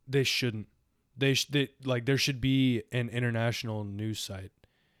 They shouldn't. There should be an international news site,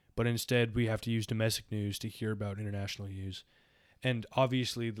 but instead we have to use domestic news to hear about international news. And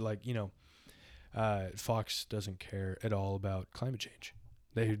obviously, Fox doesn't care at all about climate change.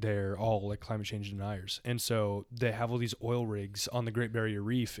 They're all like climate change deniers. And so they have all these oil rigs on the Great Barrier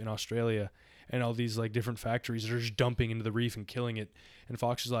Reef in Australia and all these like different factories that are just dumping into the reef and killing it. And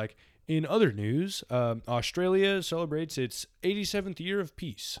Fox is like, in other news, Australia celebrates its 87th year of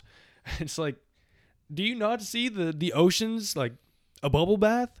peace. It's like, do you not see the oceans like a bubble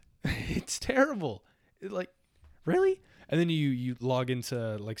bath? It's terrible. Like, really? And then you log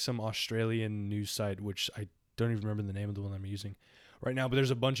into like some Australian news site, which I don't even remember the name of the one I'm using right now, but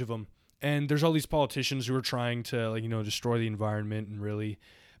there's a bunch of them. And there's all these politicians who are trying to like, destroy the environment and really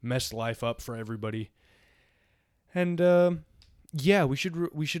mess life up for everybody. And yeah, we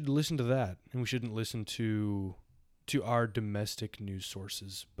should listen to that, and we shouldn't listen to our domestic news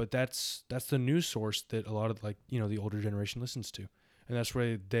sources. But that's the news source that a lot of like, the older generation listens to. And that's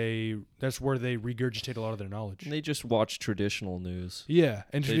where they regurgitate a lot of their knowledge. And they just watch traditional news. Yeah,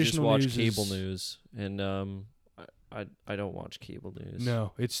 and they just traditional watch news cable news, and I don't watch cable news.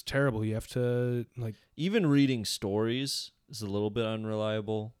 No, it's terrible. You have to like even reading stories is a little bit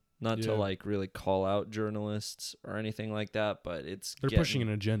unreliable. Not to like really call out journalists or anything like that, but they're pushing an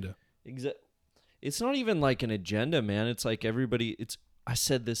agenda. It's not even like an agenda, man. It's like everybody. I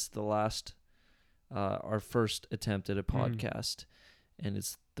said this the last our first attempt at a podcast. And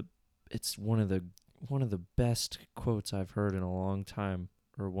it's one of the best quotes I've heard in a long time,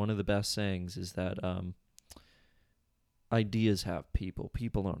 or one of the best sayings is that ideas have people.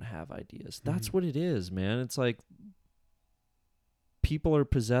 People don't have ideas. That's what it is, man. It's like people are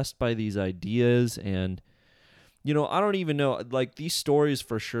possessed by these ideas, and I don't even know. Like, these stories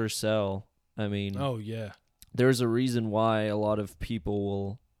for sure sell. I mean, oh yeah, there's a reason why a lot of people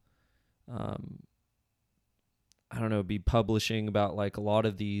will I don't know, be publishing about like a lot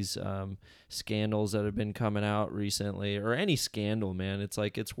of these scandals that have been coming out recently, or any scandal, man. It's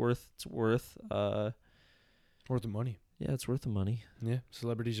like it's worth the money. Yeah, it's worth the money. Yeah,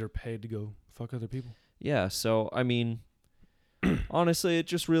 celebrities are paid to go fuck other people. Yeah, so I mean, honestly, it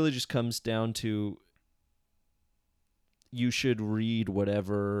just really just comes down to you should read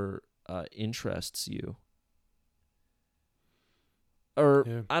whatever interests you.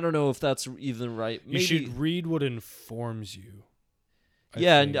 Or I don't know if that's even right. Maybe, you should read what informs you.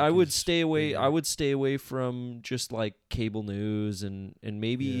 And I would stay away. I would stay away from just like cable news and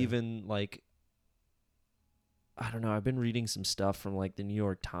maybe even like, I don't know. I've been reading some stuff from like the New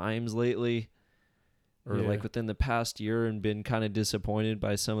York Times lately, or like within the past year, and been kind of disappointed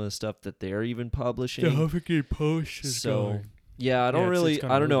by some of the stuff that they're even publishing. The Huffington Post is going. Yeah, I don't really.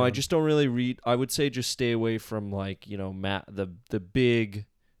 I don't know. I just don't really read. I would say just stay away from like the big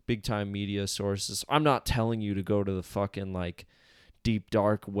time media sources. I'm not telling you to go to the fucking like deep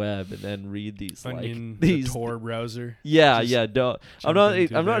dark web and then read these the Tor browser. Yeah. I'm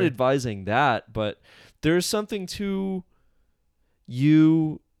not advising that, but there's something to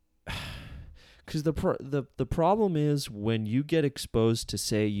you. Because the problem is when you get exposed to,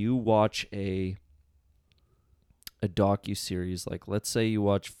 say, you watch a docuseries, like let's say you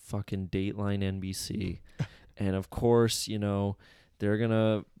watch fucking Dateline NBC, and of course, they're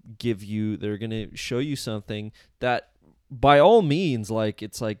gonna show you something that by all means, like,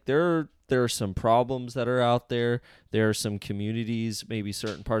 it's like there are some problems that are out there. There are some communities, maybe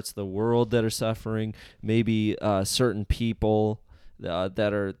certain parts of the world that are suffering, maybe certain people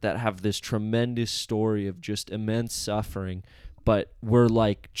that have this tremendous story of just immense suffering. But we're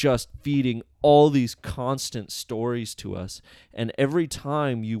like just feeding all these constant stories to us. And every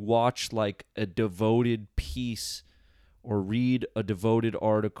time you watch like a devoted piece or read a devoted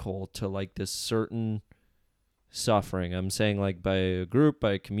article to like this certain suffering, I'm saying like by a group,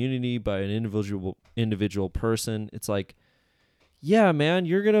 by a community, by an individual person, it's like, yeah, man,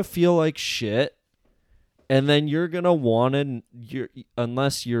 you're going to feel like shit. And then you're going to want to,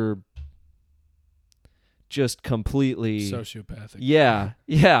 unless you're just completely sociopathic. Yeah.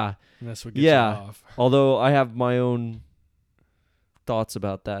 And that's what gets you off. Although I have my own thoughts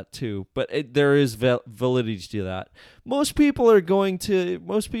about that too, but there is validity to that. Most people are going to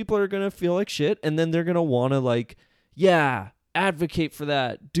feel like shit, and then they're going to want to like, advocate for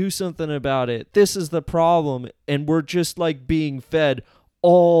that, do something about it. This is the problem, and we're just like being fed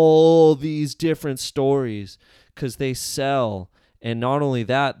all these different stories because they sell. And not only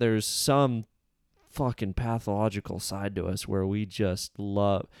that, there's some fucking pathological side to us where we just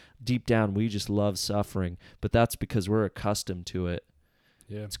love, deep down, we just love suffering, but that's because we're accustomed to it.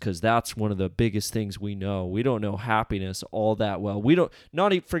 Yeah. It's because that's one of the biggest things we know. We don't know happiness all that well. We don't,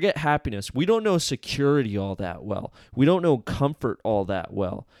 not even, forget happiness. We don't know security all that well. We don't know comfort all that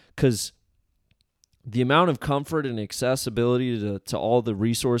well. Because the amount of comfort and accessibility to all the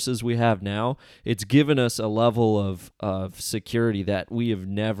resources we have now, it's given us a level of security that we have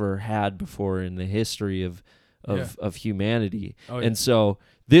never had before in the history of humanity. Oh, yeah. And so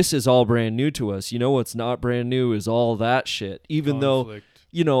this is all brand new to us. You know what's not brand new is all that shit. Even Conflict.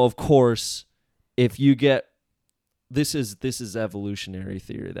 though, of course, if you get this is evolutionary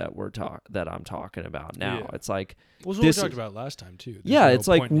theory that I'm talking about now. Yeah. It's like Well, what we talked about last time too. There's it's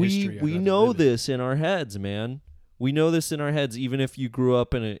like point in history I'd we rather know live in. this in our heads, man. We know this in our heads. Even if you grew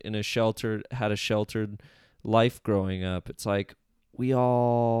up in a sheltered life growing up, it's like we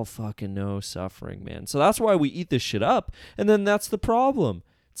all fucking know suffering, man. So that's why we eat this shit up, and then that's the problem.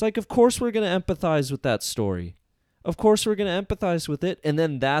 It's like, of course we're gonna empathize with that story. Of course we're gonna empathize with it, and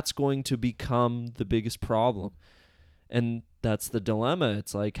then that's going to become the biggest problem. And that's the dilemma.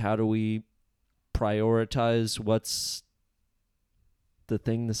 It's like, how do we prioritize what's the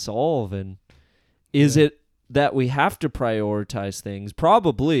thing to solve? And is it that we have to prioritize things?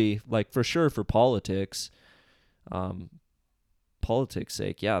 Probably, like for sure for politics. Politics'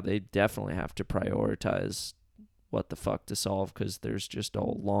 sake, yeah, they definitely have to prioritize what the fuck to solve because there's just a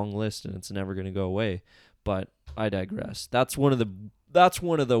long list and it's never going to go away. But I digress. That's one of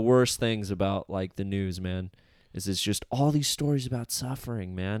the worst things about like the news, man. Is it's just all these stories about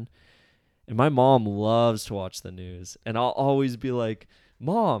suffering, man. And my mom loves to watch the news. And I'll always be like,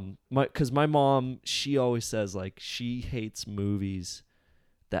 Mom, because my mom, she always says, like, she hates movies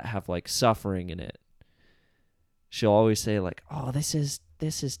that have, like, suffering in it. She'll always say, like, oh, this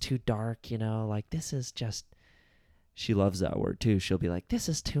is too dark, you know? Like, this is just... She loves that word, too. She'll be like, this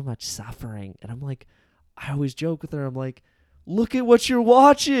is too much suffering. And I'm like, I always joke with her. I'm like, look at what you're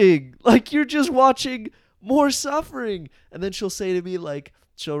watching. Like, you're just watching... more suffering. And then she'll say to me, like,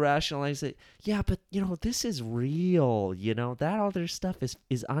 she'll rationalize it. Yeah, but, you know, this is real. You know, that other stuff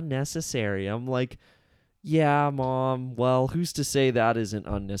is unnecessary. I'm like, yeah, Mom. Well, who's to say that isn't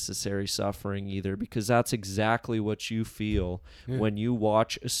unnecessary suffering either? Because that's exactly what you feel when you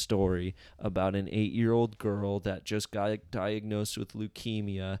watch a story about an 8-year-old girl that just got diagnosed with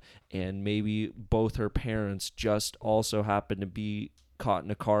leukemia and maybe both her parents just also happen to be caught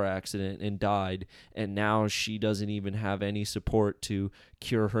in a car accident and died, and now she doesn't even have any support to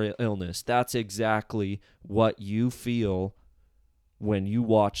cure her illness. That's exactly what you feel when you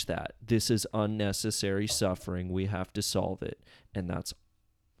watch that. This is unnecessary suffering. We have to solve it. And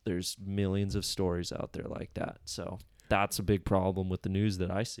there's millions of stories out there like that. So that's a big problem with the news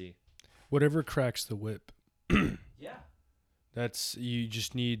that I see. Whatever cracks the whip. Yeah. That's, you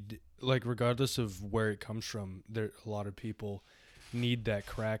just need, like, regardless of where it comes from, there a lot of people need that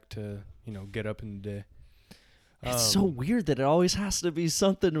crack to, you know, get up in the day. It's so weird that it always has to be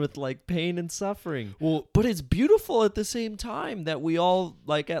something with like pain and suffering. Well, but it's beautiful at the same time that we all,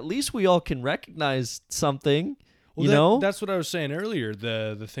 like, at least we all can recognize something. Well, you know, that's what I was saying earlier.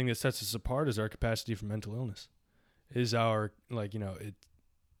 The thing that sets us apart is our capacity for mental illness. Is our, like, you know, it.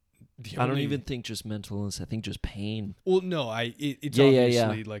 I don't even think just mental illness. I think just pain. Well, no, it's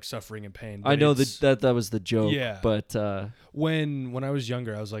obviously like suffering and pain. I know that was the joke. Yeah. But when I was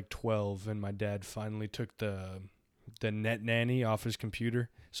younger, I was like 12, and my dad finally took the net nanny off his computer,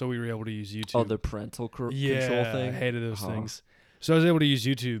 so we were able to use YouTube. Oh, the parental control thing. I hated those things. So I was able to use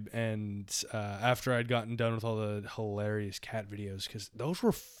YouTube, and after I'd gotten done with all the hilarious cat videos, because those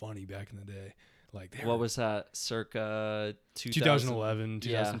were funny back in the day. Like, what was that? Circa 2011,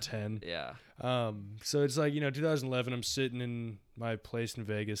 2010. Yeah. So it's like, you know, 2011, I'm sitting in my place in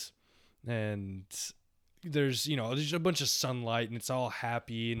Vegas, and there's a bunch of sunlight, and it's all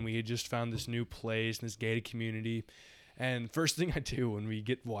happy, and we had just found this new place and this gated community. And first thing I do when we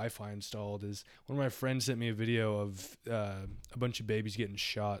get Wi-Fi installed is one of my friends sent me a video of a bunch of babies getting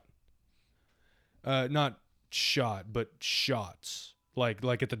shot. Not shot, but shots, like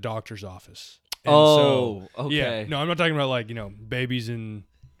at the doctor's office. And okay. Yeah, no, I'm not talking about, like, you know, babies in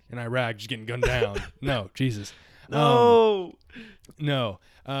Iraq just getting gunned down. No, Jesus. No. No.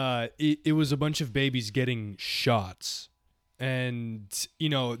 It was a bunch of babies getting shots. And, you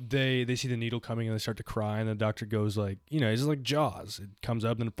know, they see the needle coming and they start to cry, and the doctor goes, like, you know, it's like Jaws. It comes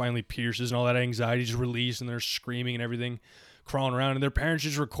up and it finally pierces, and all that anxiety just released, and they're screaming and everything, crawling around, and their parents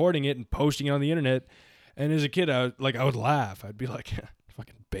just recording it and posting it on the internet. And as a kid, I would laugh. I'd be like,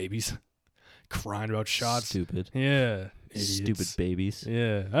 fucking babies crying about shots. Stupid. Yeah. Idiots. Stupid babies.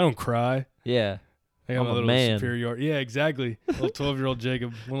 Yeah. I don't cry. Yeah. I got I'm my a little man. superiority. Yeah, exactly. Little 12-year-old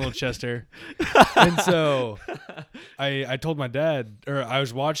Jacob, one little chest hair. And so I told my dad, or I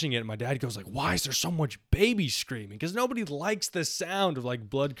was watching it, and my dad goes, like, why is there so much baby screaming? Because nobody likes the sound of, like,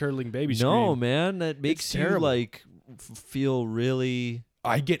 blood-curdling baby scream. No, man. That makes you, terrible. like, feel really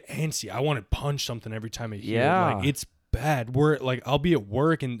I get antsy. I want to punch something every time I hear it. Yeah. Like, it's bad. We're like, I'll be at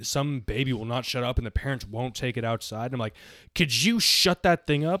work and some baby will not shut up and the parents won't take it outside. And I'm like, could you shut that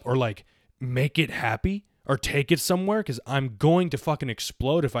thing up or like make it happy or take it somewhere? Because I'm going to fucking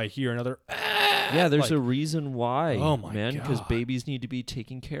explode if I hear another. Yeah, there's like, a reason why, oh my man, because God. babies need to be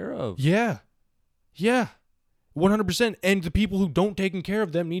taken care of. Yeah. Yeah. 100%. And the people who don't take care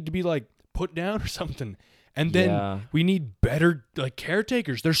of them need to be like put down or something. And then we need better like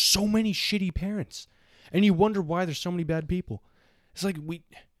caretakers. There's so many shitty parents. And you wonder why there's so many bad people. It's like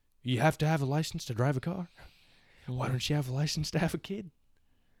you have to have a license to drive a car. Why don't you have a license to have a kid?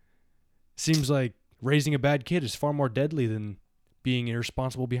 Seems like raising a bad kid is far more deadly than being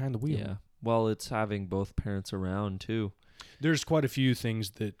irresponsible behind the wheel. Yeah. Well, it's having both parents around too. There's quite a few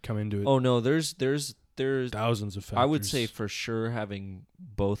things that come into it. Oh no, there's thousands of factors. I would say for sure having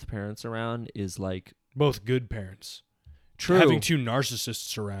both parents around is like both good parents. true. Having two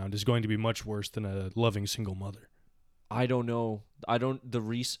narcissists around is going to be much worse than a loving single mother. I don't know. I don't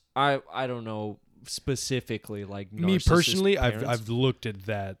know specifically like Me personally, parents. I've looked at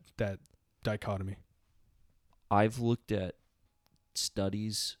that dichotomy. I've looked at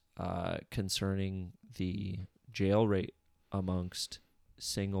studies concerning the jail rate amongst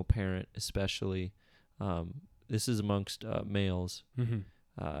single parent, especially. This is amongst males. Mm-hmm.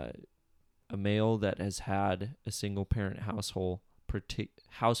 A male that has had a single parent household,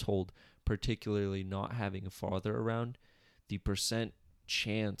 particularly not having a father around, the percent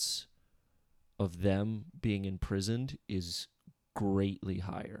chance of them being imprisoned is greatly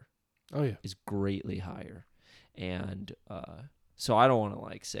higher. Oh yeah, is greatly higher, and so I don't want to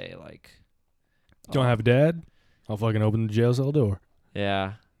like say like don't have a dad. I'll fucking open the jail cell door.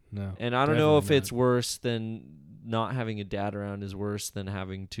 Yeah, no, and I don't know if definitely it's worse than not having a dad around is worse than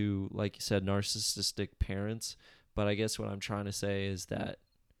having two, like you said, narcissistic parents. But I guess what I'm trying to say is that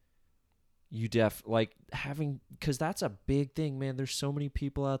you like having, because that's a big thing, man. There's so many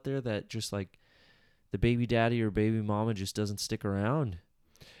people out there that just like the baby daddy or baby mama just doesn't stick around.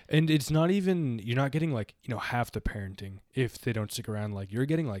 And it's not even, you're not getting like, half the parenting if they don't stick around. Like you're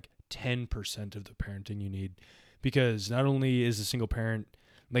getting like 10% of the parenting you need, because not only is a single parent,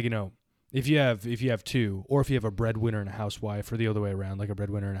 like, if you have two, or if you have a breadwinner and a housewife, or the other way around, like a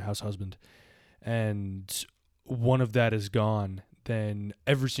breadwinner and a house husband, and one of that is gone, then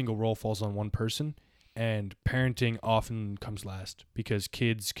every single role falls on one person, and parenting often comes last because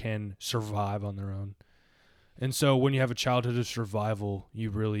kids can survive on their own. And so when you have a childhood of survival,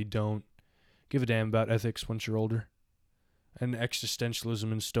 you really don't give a damn about ethics once you're older. And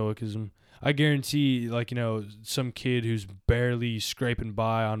existentialism and stoicism. I guarantee, like, some kid who's barely scraping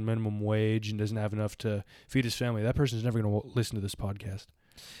by on minimum wage and doesn't have enough to feed his family, that person's never going to listen to this podcast.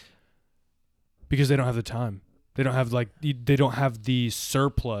 Because they don't have the time. They don't have the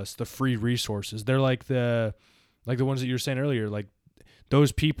surplus, the free resources. They're like the ones that you were saying earlier. Like,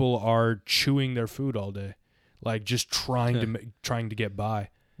 those people are chewing their food all day. Like, just trying to get by.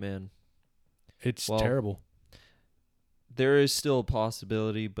 Man. It's terrible. There is still a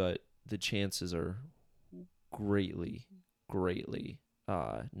possibility, but the chances are greatly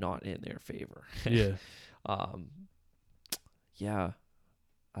not in their favor. Yeah. Yeah.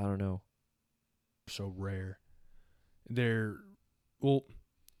 I don't know. So rare. It's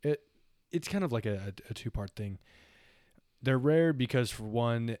kind of like a two-part thing. They're rare because, for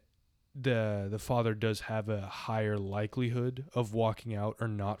one, the father does have a higher likelihood of walking out or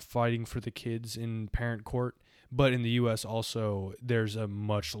not fighting for the kids in parent court. But in the U.S. also, there's I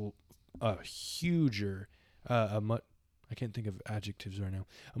can't think of adjectives right now,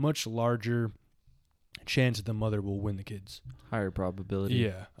 a much larger chance that the mother will win the kids. Higher probability.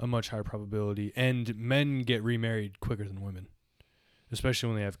 Yeah, a much higher probability. And men get remarried quicker than women, especially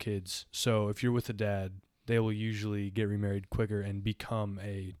when they have kids. So if you're with a dad, they will usually get remarried quicker and become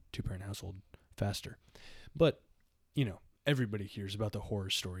a two-parent household faster. But, everybody hears about the horror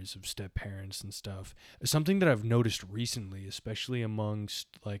stories of step-parents and stuff. Something that I've noticed recently, especially amongst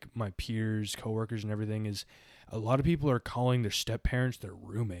like my peers, coworkers, and everything, is a lot of people are calling their step-parents their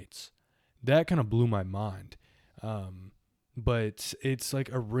roommates. That kind of blew my mind. But it's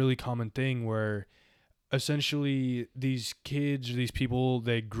like a really common thing where essentially these kids or these people,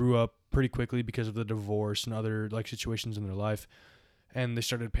 they grew up pretty quickly because of the divorce and other like situations in their life. And they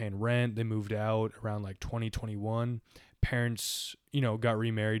started paying rent. They moved out around like 2021. Parents, got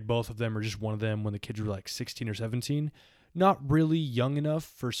remarried. Both of them, or just one of them, when the kids were like 16 or 17. Not really young enough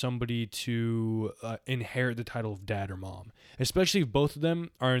for somebody to inherit the title of dad or mom, especially if both of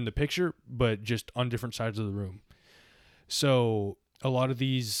them are in the picture, but just on different sides of the room. So a lot of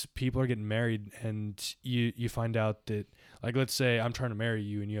these people are getting married, and you find out that, like, let's say I'm trying to marry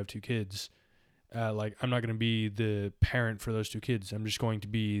you and you have 2 kids. Like, I'm not going to be the parent for those 2 kids. I'm just going to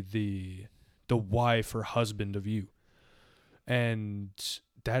be the wife or husband of you. And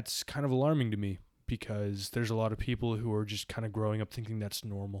that's kind of alarming to me, because there's a lot of people who are just kind of growing up thinking that's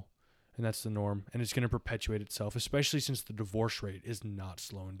normal, and that's the norm, and it's going to perpetuate itself, especially since the divorce rate is not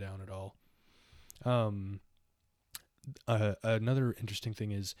slowing down at all. Another interesting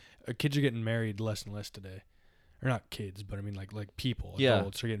thing is kids are getting married less and less today. Or not kids, but I mean like people,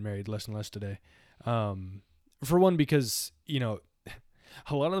 adults are getting married less and less today. For one, because,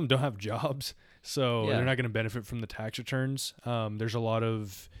 a lot of them don't have jobs, so they're not going to benefit from the tax returns. There's a lot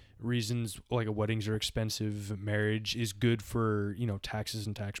of reasons, like weddings are expensive, marriage is good for, taxes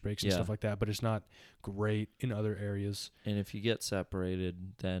and tax breaks and stuff like that, but it's not great in other areas. And if you get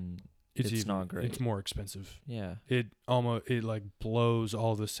separated, then it's not great. It's more expensive. Yeah. It like blows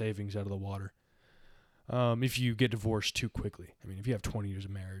all the savings out of the water. If you get divorced too quickly. I mean, if you have 20 years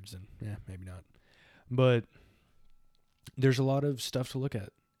of marriage, then maybe not. But there's a lot of stuff to look at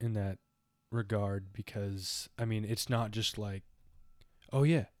in that regard, because, I mean, it's not just like, oh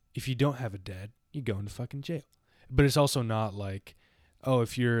yeah, if you don't have a dad, you go into fucking jail. But it's also not like, oh,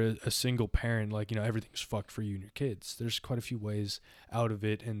 if you're a single parent, like, everything's fucked for you and your kids. There's quite a few ways out of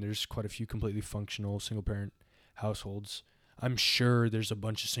it, and there's quite a few completely functional single parent households. I'm sure there's a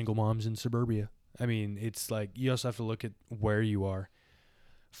bunch of single moms in suburbia. I mean, it's like, you also have to look at where you are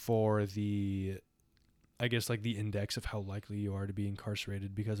for the, I guess, like the index of how likely you are to be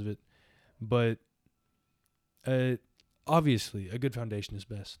incarcerated because of it. But obviously, a good foundation is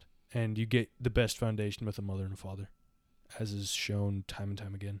best. And you get the best foundation with a mother and a father, as is shown time and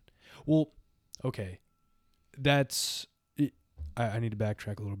time again. Well, okay, that's it. I need to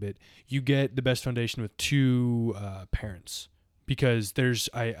backtrack a little bit. You get the best foundation with 2 parents, because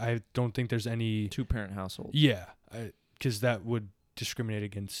I don't think there's any 2-parent household. Yeah, because that would discriminate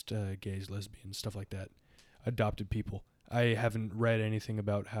against gays, lesbians, stuff like that, adopted people. I haven't read anything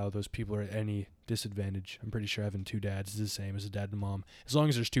about how those people are at any disadvantage. I'm pretty sure having 2 dads is the same as a dad and a mom. As long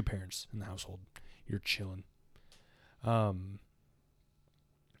as there's 2 parents in the household, you're chilling.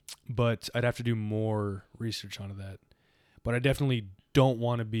 But I'd have to do more research onto that. But I definitely don't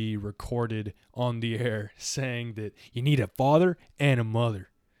want to be recorded on the air saying that you need a father and a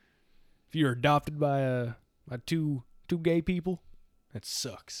mother. If you're adopted by two gay people, that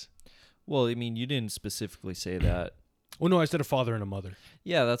sucks. Well, I mean, you didn't specifically say that. Well, no, I said a father and a mother.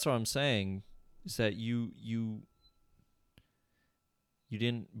 Yeah, that's what I'm saying. Is that you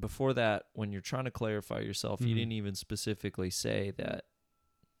didn't, before that, when you're trying to clarify yourself, you didn't even specifically say that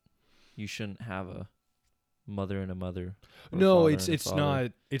you shouldn't have a mother and a mother. No, it's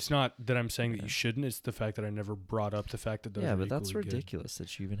not that I'm saying that you shouldn't. It's the fact that I never brought up the fact that those are but that's equally ridiculous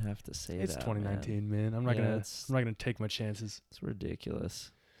that you even have to say it's that. It's 2019, man. I'm not gonna take my chances. It's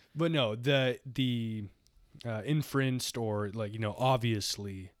ridiculous. But no, the inferenced, or like,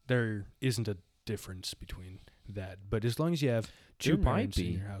 obviously there isn't a difference between that. But as long as you have 2 parents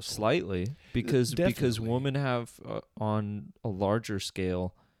in your household, slightly, because women have on a larger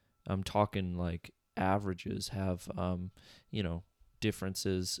scale, I'm talking like averages, have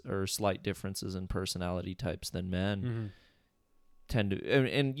differences or slight differences in personality types than men tend to,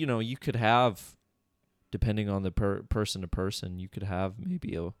 and you could have, depending on the person to person, you could have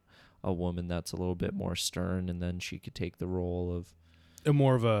maybe a woman that's a little bit more stern, and then she could take the role of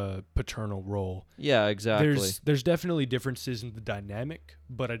more of a paternal role. Yeah, exactly. There's definitely differences in the dynamic,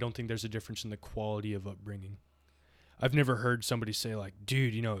 but I don't think there's a difference in the quality of upbringing. I've never heard somebody say like,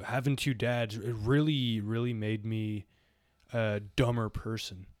 dude, having 2 dads, it really, really made me a dumber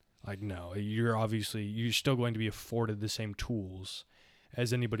person. Like, no, you're still going to be afforded the same tools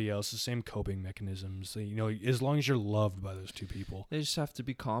as anybody else, the same coping mechanisms. As long as you're loved by those 2 people. They just have to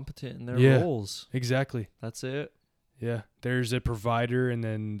be competent in their roles. Exactly. That's it. Yeah. There's a provider, and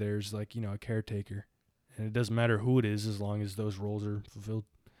then there's like, a caretaker. And it doesn't matter who it is as long as those roles are fulfilled.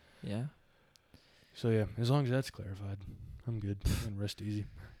 Yeah. So yeah, as long as that's clarified, I'm good. I can rest easy.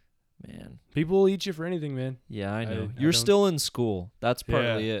 Man. People will eat you for anything, man. Yeah, I know. You're still in school. That's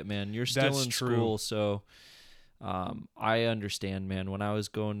partly it, man. You're still in school, so I understand, man. When I was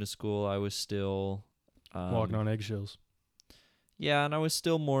going to school, I was still walking on eggshells. Yeah, and I was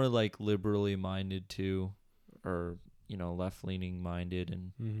still more like liberally minded too, or left-leaning minded,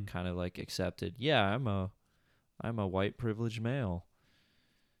 and kind of like accepted. Yeah, I'm a white privileged male.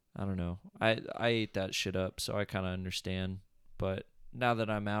 I don't know. I ate that shit up, so I kind of understand. But now that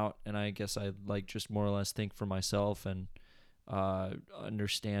I'm out, and I guess I like just more or less think for myself, and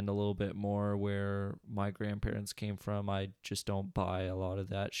understand a little bit more where my grandparents came from. I just don't buy a lot of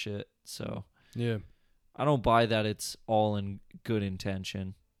that shit. So Yeah. I don't buy that it's all in good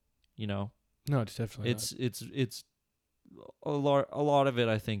intention, you know. No, it's definitely It's a lot of it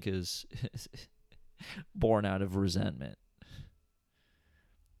I think is born out of resentment.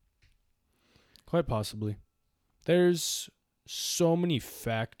 quite possibly. There's so many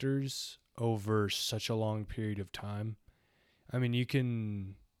factors over such a long period of time. I mean, you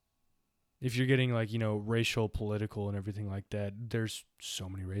can, if you're getting like, racial, political, and everything like that, there's so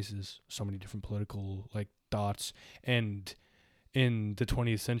many races, so many different political like thoughts. And in the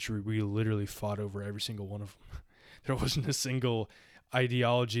 20th century, we literally fought over every single one of them. There wasn't a single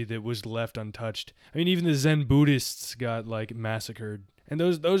ideology that was left untouched. I mean, even the Zen Buddhists got like massacred. And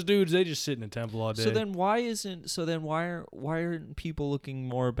those dudes, they just sit in a temple all day. So then why aren't people looking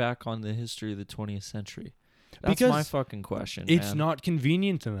more back on the history of the 20th century? That's because my fucking question. It's man. not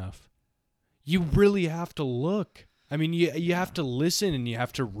convenient enough. You really have to look. I mean, you have to listen and you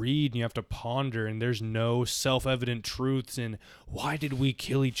have to read and you have to ponder, and there's no self-evident truths in why did we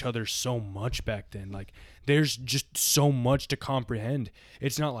kill each other so much back then? Like, there's just so much to comprehend.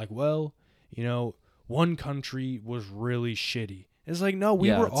 It's not like, well, one country was really shitty. It's like, no,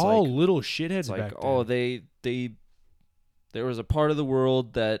 we were all like, little shitheads back then. Oh, there was a part of the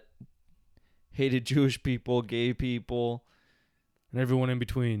world that hated Jewish people, gay people, and everyone in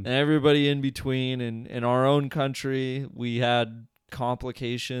between. And everybody in between. And in our own country, we had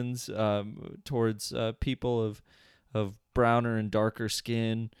complications towards people of browner and darker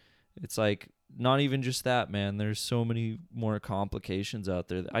skin. It's like, not even just that, man. There's so many more complications out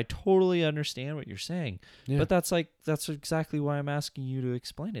there. I totally understand what you're saying. Yeah. But that's exactly why I'm asking you to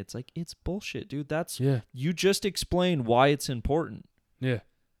explain it. It's like, it's bullshit, dude. You just explain why it's important. Yeah.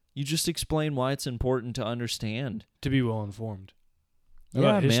 You just explain why it's important to understand. To be well informed.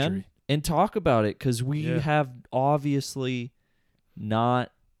 Yeah, man. And talk about it, because we have obviously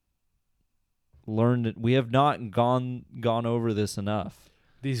not learned it. We have not gone over this enough.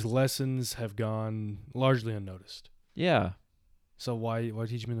 These lessons have gone largely unnoticed. Yeah. So why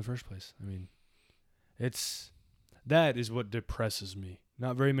teach them in the first place? I mean, that is what depresses me.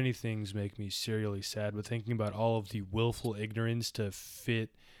 Not very many things make me serially sad, but thinking about all of the willful ignorance to fit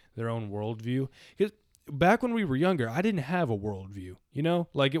their own worldview. Because back when we were younger, I didn't have a worldview,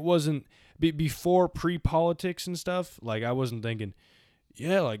 Like, it wasn't, before pre-politics and stuff, like, I wasn't thinking,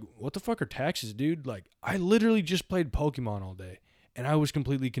 yeah, like, what the fuck are taxes, dude? Like, I literally just played Pokemon all day. And I was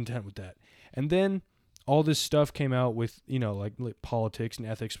completely content with that. And then all this stuff came out with, like politics and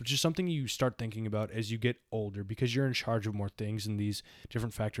ethics, which is something you start thinking about as you get older because you're in charge of more things and these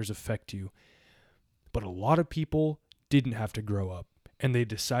different factors affect you. But a lot of people didn't have to grow up, and they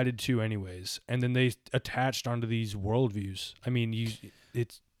decided to anyways. And then they attached onto these worldviews. I mean,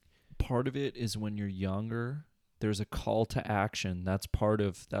 it's part of it is when you're younger, there's a call to action. That's part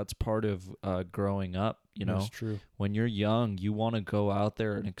of growing up. That's true. When you're young, you want to go out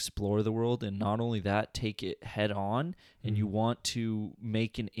there and explore the world, and not only that, take it head on, and you want to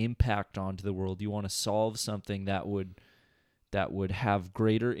make an impact onto the world. You want to solve something that would have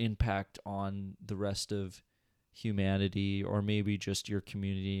greater impact on the rest of humanity, or maybe just your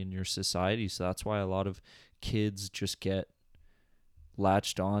community and your society. So that's why a lot of kids just get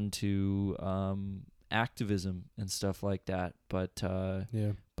latched on to activism and stuff like that. But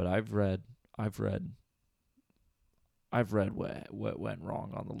but I've read what went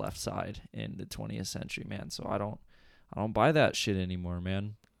wrong on the left side in the 20th century, man. So I don't buy that shit anymore,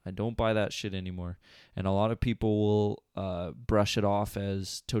 man. I don't buy that shit anymore. And a lot of people will brush it off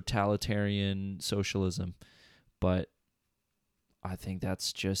as totalitarian socialism, but I think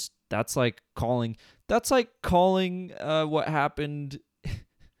that's like calling what happened.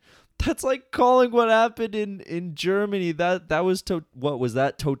 That's like calling what happened in Germany. That was what was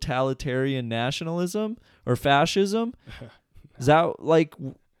that, totalitarian nationalism or fascism? Is that like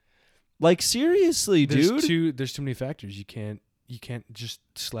seriously, dude? There's too many factors. You can't just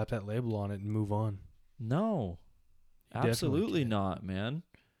slap that label on it and move on. No, absolutely not, man.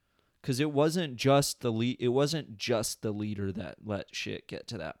 Because it wasn't just the leader that let shit get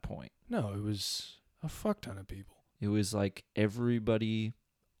to that point. No, it was a fuck ton of people. It was like everybody.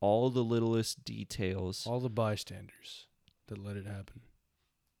 All the littlest details. All the bystanders that let it happen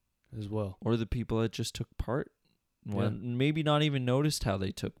as well. Or the people that just took part. When maybe not even noticed how they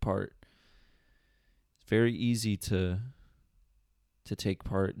took part. It's very easy to take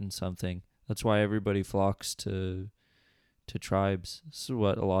part in something. That's why everybody flocks to tribes. This is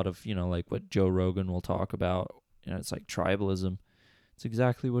what a lot of, like what Joe Rogan will talk about. It's like tribalism. It's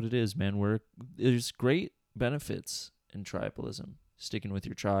exactly what it is, man. There's great benefits in tribalism, sticking with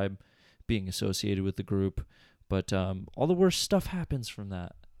your tribe, being associated with the group. But all the worst stuff happens from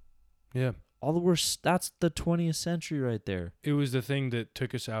that. Yeah. All the worst. That's the 20th century right there. It was the thing that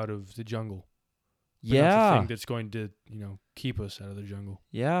took us out of the jungle. But not the Yeah. thing that's going to, keep us out of the jungle.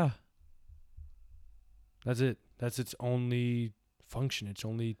 Yeah. That's it. That's its only function. Its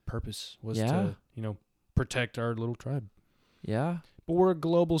only purpose was Yeah. to, protect our little tribe. Yeah. But we're a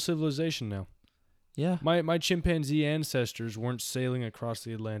global civilization now. Yeah. My chimpanzee ancestors weren't sailing across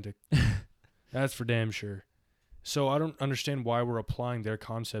the Atlantic. That's for damn sure. So I don't understand why we're applying their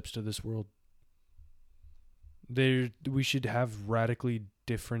concepts to this world. We should have radically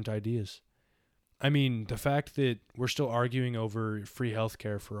different ideas. I mean, the fact that we're still arguing over free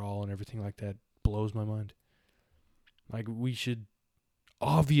healthcare for all and everything like that blows my mind. Like,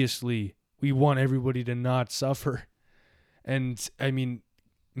 obviously, we want everybody to not suffer. And, I mean,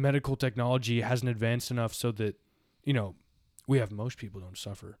 medical technology hasn't advanced enough so that, we have most people don't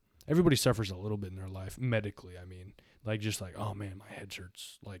suffer. Everybody suffers a little bit in their life, medically, I mean. Just like, oh, man, my head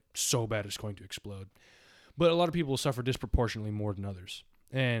hurts, so bad it's going to explode. But a lot of people suffer disproportionately more than others.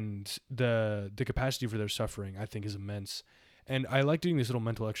 And the capacity for their suffering, I think, is immense. And I like doing this little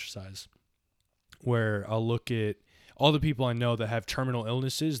mental exercise where I'll look at all the people I know that have terminal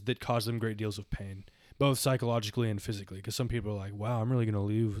illnesses that cause them great deals of pain, both psychologically and physically. Because some people are like, wow, I'm really going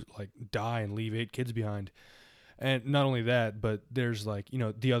to die and leave 8 kids behind. And not only that, but there's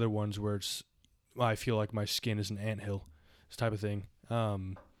the other ones where I feel like my skin is an anthill, this type of thing.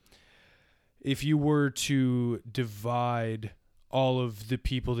 If you were to divide all of the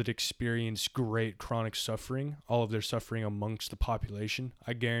people that experience great chronic suffering, all of their suffering amongst the population,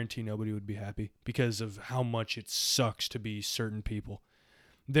 I guarantee nobody would be happy because of how much it sucks to be certain people.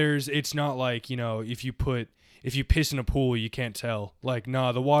 It's not like, if you piss in a pool, you can't tell.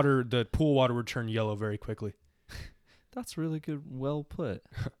 The pool water would turn yellow very quickly. That's really good. Well put.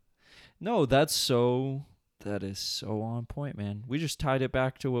 No, that is so on point, man. We just tied it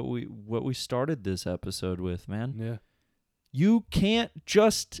back to what we started this episode with, man. Yeah. You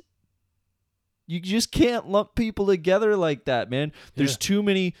just can't lump people together like that, man. There's too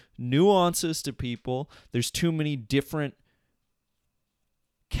many nuances to people. There's too many different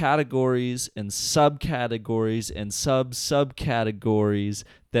categories and subcategories and subcategories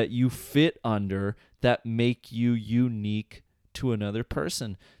that you fit under that make you unique to another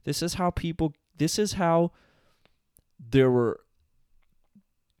person. This is how there were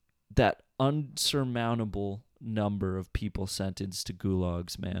that unsurmountable number of people sentenced to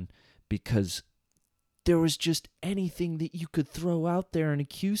gulags, man, because there was just anything that you could throw out there and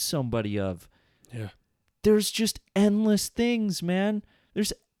accuse somebody of. Yeah. There's just endless things, man.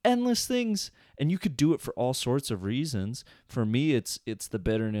 There's endless things, and you could do it for all sorts of reasons. For me, it's the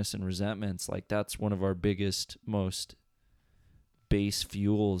bitterness and resentments. That's one of our biggest, most base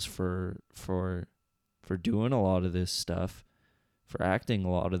fuels for doing a lot of this stuff, for acting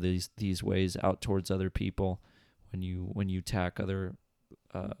a lot of these ways out towards other people. When you attack other,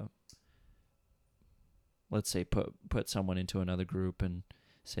 let's say put someone into another group and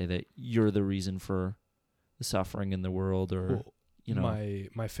say that you're the reason for the suffering in the world, or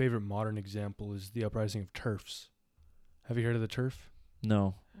my favorite modern example is the uprising of TERFs. Have you heard of the TERF?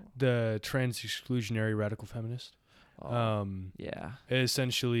 No. The trans exclusionary radical feminist. Yeah.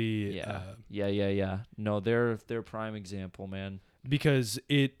 Essentially. Yeah. No, they're prime example, man. Because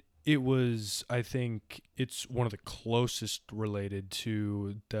it was, I think, it's one of the closest related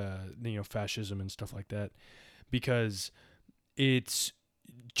to the fascism and stuff like that, because it's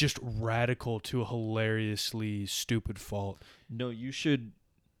just radical to a hilariously stupid fault. No, you should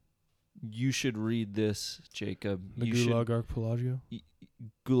read this, Jacob. The Gulag Archipelago.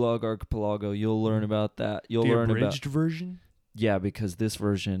 Gulag Archipelago. You'll learn about that. You'll learn about the abridged version. Yeah, because this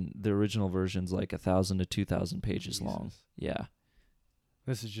version, the original version's 1,000 to 2,000 pages long. Yeah.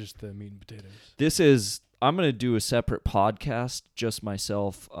 This is just the meat and potatoes. I'm going to do a separate podcast, just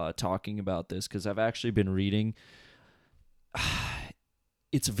myself, talking about this, because I've actually been reading.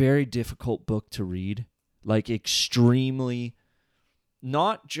 It's a very difficult book to read, extremely,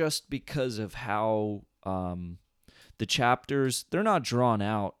 not just because of how the chapters, they're not drawn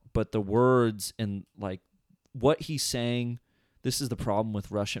out, but the words and what he's saying, this is the problem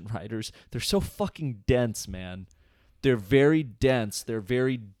with Russian writers. They're so fucking dense, man. They're very dense. They're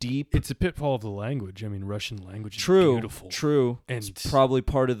very deep. It's a pitfall of the language. I mean, Russian language is beautiful. True. And it's probably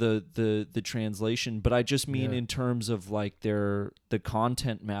part of the translation. But I just mean in terms of the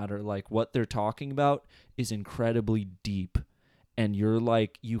content matter, what they're talking about is incredibly deep. And you're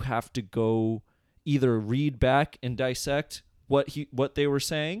you have to go either read back and dissect what they were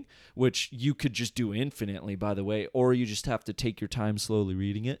saying, which you could just do infinitely, by the way, or you just have to take your time slowly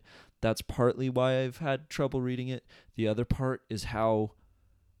reading it. That's partly why I've had trouble reading it. The other part is how,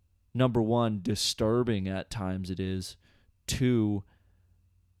 number one, disturbing at times it is. Two,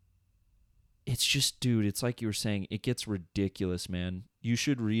 it's just, dude, it's like you were saying, it gets ridiculous, man. You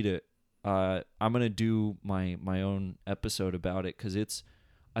should read it. I'm going to do my own episode about it because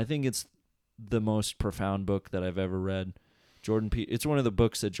I think it's the most profound book that I've ever read. It's one of the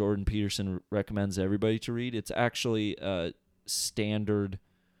books that Jordan Peterson recommends everybody to read. It's actually a standard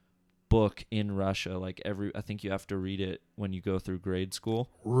book in Russia. Like I think you have to read it when you go through grade school.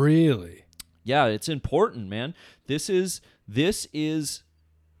 Really? Yeah, it's important, man. This is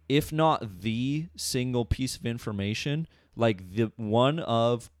if not the single piece of information, like the one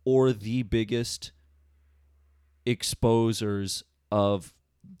of or the biggest exposers of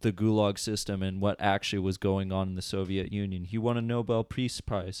the Gulag system and what actually was going on in the Soviet Union. He won a Nobel Peace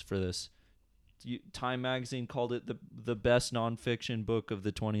Prize for this. Time magazine called it the best nonfiction book of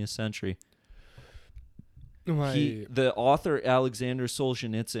the 20th century. The author, Alexander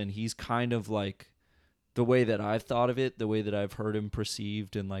Solzhenitsyn, he's kind of like, the way that I've thought of it, the way that I've heard him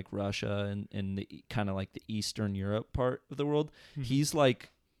perceived in like Russia and the kind of like the Eastern Europe part of the world, he's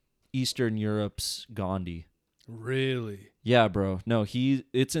like Eastern Europe's Gandhi. Really? Yeah, bro. No,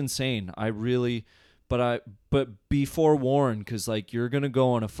 it's insane. But be forewarned, because like you're gonna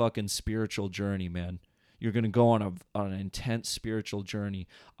go on a fucking spiritual journey, man. You're gonna go on an intense spiritual journey.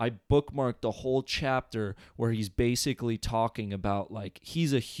 I bookmarked the whole chapter where he's basically talking about like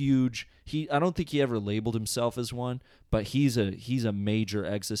I don't think he ever labeled himself as one, but he's a major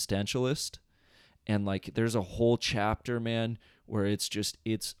existentialist, and like there's a whole chapter, man, where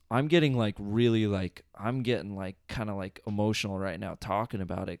I'm getting like really like I'm getting like kind of like emotional right now talking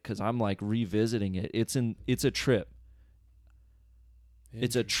about it because I'm like revisiting it. It's a trip.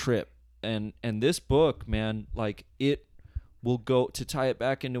 It's a trip. And this book, man, like it will go to tie it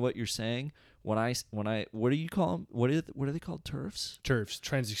back into what you're saying. What do you call them? What are they called? TERFs? TERFs,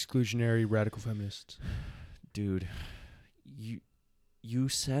 trans-exclusionary radical feminists. Dude, you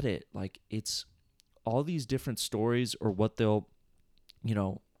said it. Like it's all these different stories or what they'll,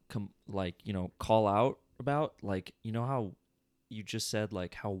 call out about. Like, you know how you just said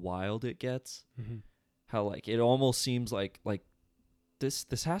like how wild it gets? Mm-hmm. How like it almost seems like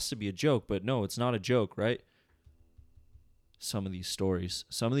this has to be a joke, but no, it's not a joke, right? Some of these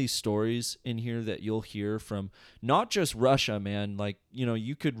stories in here that you'll hear from not just Russia, man. Like,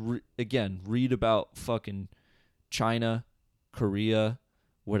 you could read about fucking China, Korea,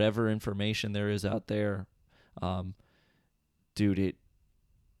 whatever information there is out there. Dude,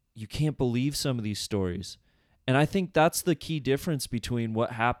 you can't believe some of these stories. And I think that's the key difference between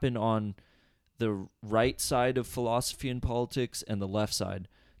what happened on the right side of philosophy and politics and the left side.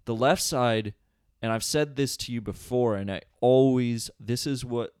 The left side, and I've said this to you before, and this is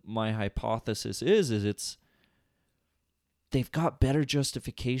what my hypothesis is they've got better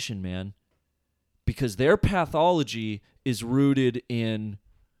justification, man, because their pathology is rooted in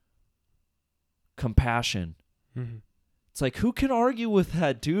compassion. Mm-hmm. It's like, who can argue with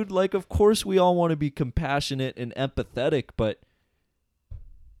that, dude? Like, of course we all want to be compassionate and empathetic, but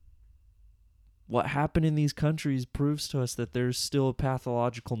what happened in these countries proves to us that there's still a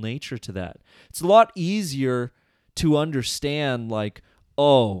pathological nature to that. It's a lot easier to understand, like,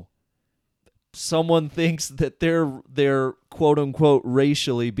 oh, someone thinks that they're quote unquote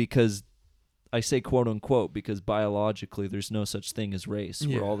racially, because I say quote unquote because biologically there's no such thing as race.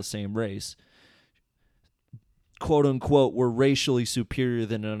 Yeah. We're all the same race. Quote unquote, we're racially superior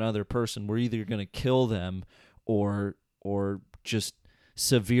than another person. We're either going to kill them or just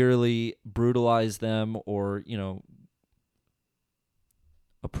severely brutalize them or,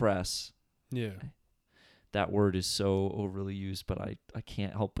 oppress. Yeah. That word is so overly used, but I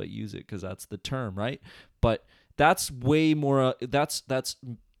can't help but use it because that's the term, right? But that's way more,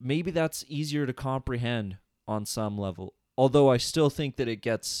 maybe that's easier to comprehend on some level. Although I still think that it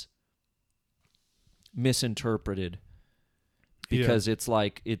gets misinterpreted because it's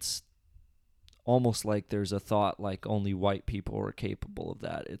almost like there's a thought like only white people are capable of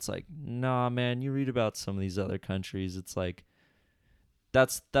that. It's like, nah, man, you read about some of these other countries, it's like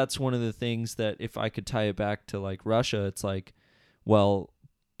that's one of the things that if I could tie it back to like Russia, it's like, well,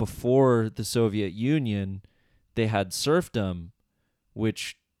 before the Soviet Union, they had serfdom,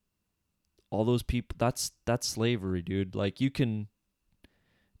 which all those people, that's slavery, dude. Like you can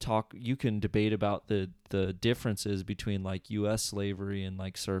debate about the differences between like US slavery and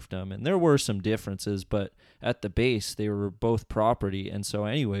like serfdom, and there were some differences, but at the base they were both property. And so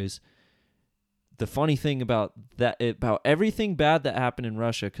anyways, the funny thing about about everything bad that happened in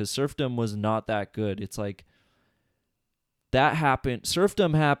Russia, because serfdom was not that good. It's like that happened.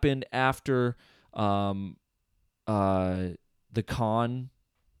 Serfdom happened after the Khan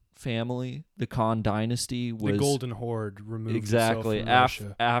family, the Khan dynasty was the Golden Horde removed exactly itself from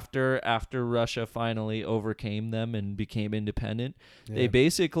Russia. after Russia finally overcame them and became independent. Yeah. They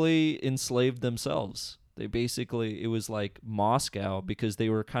basically enslaved themselves. It was like Moscow, because they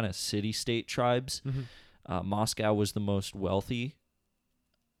were kind of city-state tribes. Mm-hmm. Moscow was the most wealthy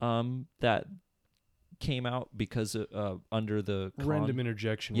that came out because under the Khan. Random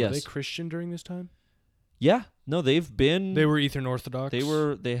interjection. Yes. Were they Christian during this time? Yeah, no, they've been. They were Eastern Orthodox.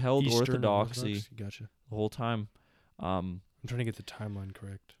 They held Eastern orthodoxy Gotcha. the whole time. I'm trying to get the timeline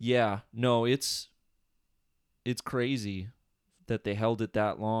correct. Yeah, no, it's crazy that they held it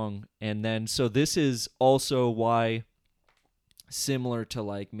that long. And then, so this is also why, similar to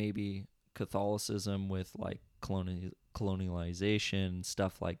like maybe Catholicism with like colonialization,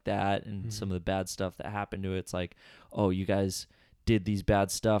 stuff like that, and some of the bad stuff that happened to it, it's like, oh, you guys did these bad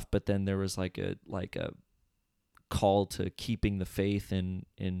stuff, but then there was like a call to keeping the faith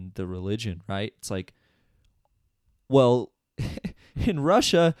in the religion, right? It's like, well, in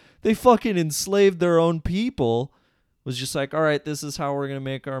Russia, they fucking enslaved their own people. Was just like, all right, this is how we're gonna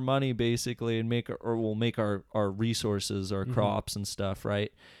make our money, basically, and we'll make our resources, our crops and stuff,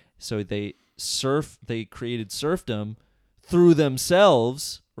 right? So they created serfdom through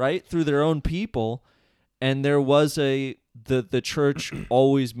themselves, right? Through their own people. And there was the church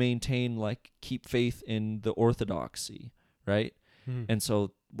always maintained, like, keep faith in the orthodoxy, right? And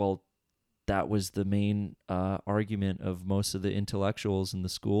so, well, that was the main argument of most of the intellectuals in the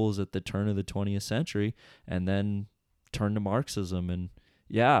schools at the turn of the 20th century, and then turn to Marxism. And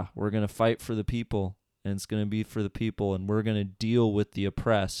yeah, we're going to fight for the people, and it's going to be for the people, and we're going to deal with the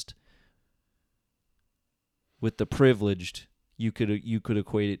oppressed, with the privileged, you could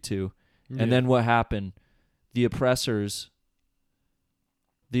equate it to. Yeah. And then what happened? The oppressed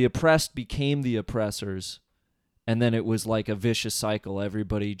became the oppressors, and then it was like a vicious cycle.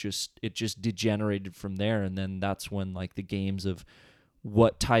 Everybody just degenerated from there, and then that's when like the games of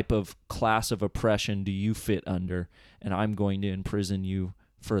what type of class of oppression do you fit under, and I'm going to imprison you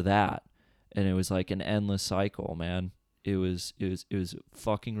for that. And it was like an endless cycle, man. It was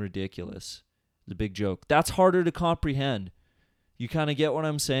fucking ridiculous. It's a big joke. That's harder to comprehend. You kind of get what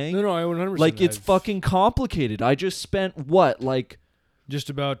I'm saying? No, I 100%. Like, it's fucking complicated. I just spent just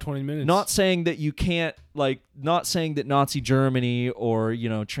about 20 minutes. Not saying that you can't, not saying that Nazi Germany or,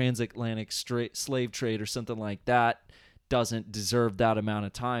 transatlantic slave trade or something like that doesn't deserve that amount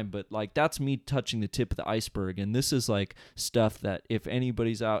of time, but like that's me touching the tip of the iceberg. And this is like stuff that if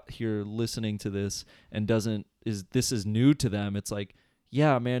anybody's out here listening to this and this is new to them, it's like,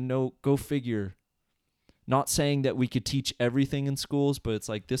 yeah, man, no, go figure. Not saying that we could teach everything in schools, but it's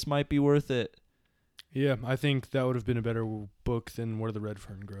like, this might be worth it. Yeah, I think that would have been a better book than Where the Red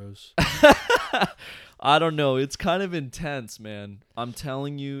Fern Grows. I don't know. It's kind of intense, man. I'm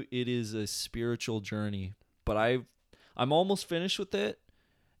telling you, it is a spiritual journey. But I'm almost finished with it,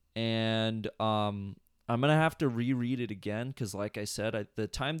 and I'm going to have to reread it again because, like I said, the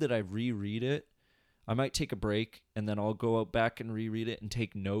time that I reread it, I might take a break, and then I'll go back and reread it and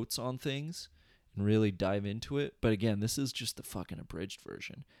take notes on things and really dive into it. But again, this is just the fucking abridged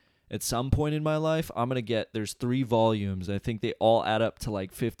version. At some point in my life, there's 3 volumes. I think they all add up to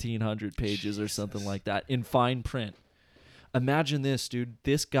like 1,500 pages or something like that in fine print. Imagine this, dude.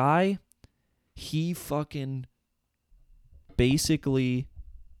 This guy, he fucking basically,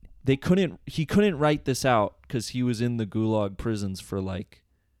 he couldn't write this out because he was in the Gulag prisons for like,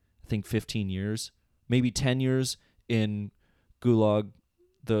 I think 15 years, maybe 10 years in Gulag,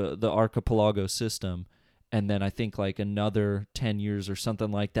 the archipelago system. And then I think like another 10 years or something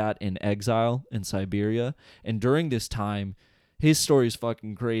like that in exile in Siberia. And during this time, his story is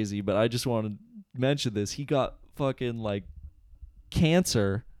fucking crazy, but I just want to mention this. He got fucking like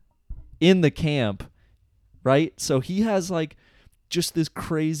cancer in the camp, right? So he has like just this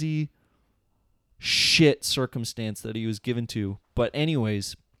crazy shit circumstance that he was given to. But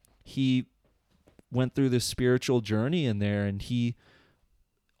anyways, he went through this spiritual journey in there, and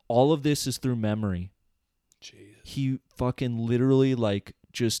all of this is through memory. Jesus. He fucking literally like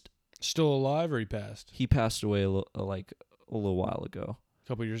just still alive, or he passed? He passed away a little while ago. A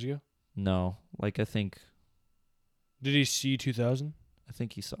couple years ago? No, like I think. Did he see 2000? I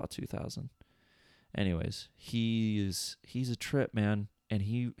think he saw 2000. Anyways, he's a trip, man, and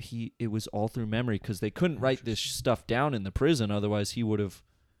it was all through memory because they couldn't write this stuff down in the prison, otherwise he would have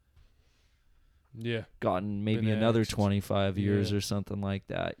Yeah. gotten maybe Been another axed. 25 years Yeah. or something like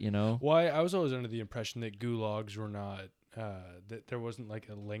that, you know? Well, I was always under the impression that gulags were not, that there wasn't like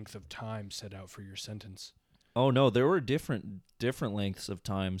a length of time set out for your sentence. Oh no, there were different lengths of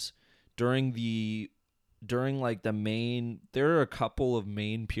times during like the main. There are a couple of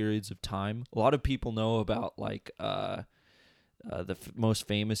main periods of time. A lot of people know about like the most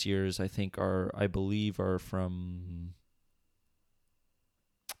famous years. I believe are from.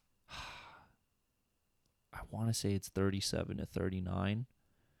 I want to say it's 37 to 39.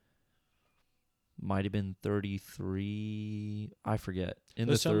 Might have been 33. I forget. In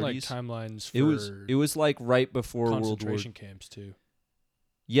Those the sound 30s. like timelines for It was like right before World War. concentration camps too.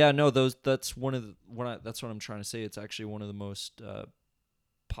 Yeah, no, that's that's what I'm trying to say. It's actually one of the most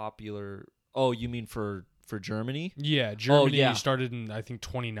popular. Oh, you mean for Germany? Yeah, Germany yeah. started in I think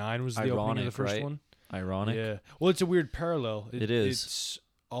 29 was the opening of the Ironic, first right? one. Ironic. Yeah. Well, it's a weird parallel. It is. It's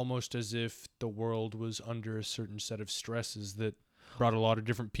almost as if the world was under a certain set of stresses that brought a lot of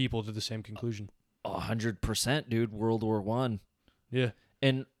different people to the same conclusion. 100%, dude. World War I. Yeah.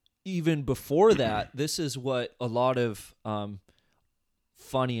 And even before that, this is what a lot of,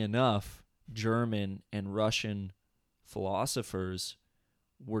 funny enough, German and Russian philosophers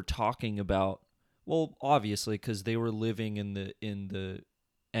were talking about. Well, obviously, because they were living in the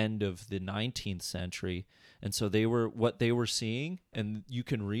end of the 19th century, and so what they were seeing, and you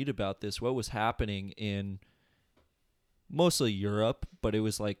can read about this. What was happening in mostly Europe, but it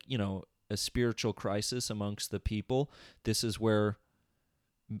was like a spiritual crisis amongst the people. This is where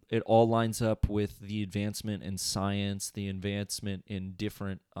it all lines up with the advancement in science, the advancement in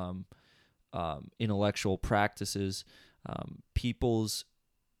different intellectual practices. People's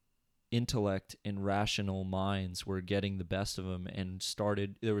intellect and rational minds were getting the best of them, and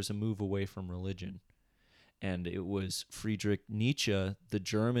there was a move away from religion. And it was Friedrich Nietzsche, the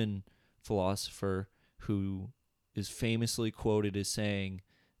German philosopher, who is famously quoted as saying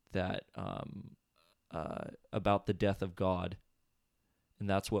that about the death of God. And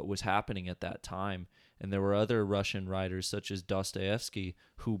that's what was happening at that time. And there were other Russian writers such as Dostoevsky,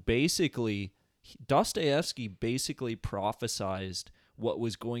 Dostoevsky basically prophesized what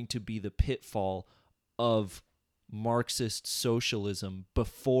was going to be the pitfall of Marxist socialism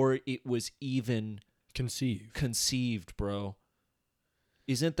before it was even conceived, bro.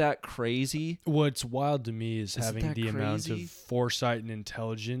 Isn't that crazy? What's wild to me is having the crazy? amount of foresight and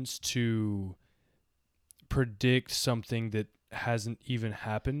intelligence to predict something that hasn't even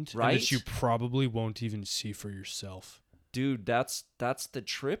happened, right? And that you probably won't even see for yourself. Dude, that's the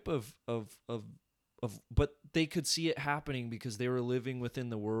trip of but they could see it happening because they were living within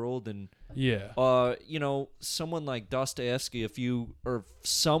the world. And yeah, someone like Dostoevsky, if you are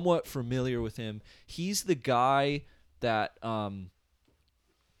somewhat familiar with him, he's the guy that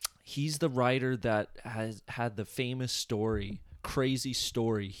he's the writer that has had the famous crazy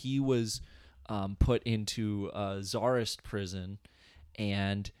story. He was put into a Tsarist prison,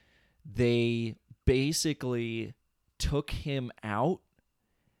 and they basically took him out.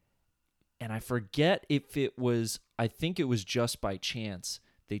 And I forget if I think it was just by chance.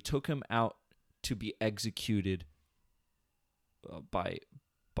 They took him out to be executed by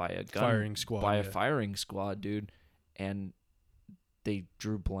a gun, a firing squad, dude. And they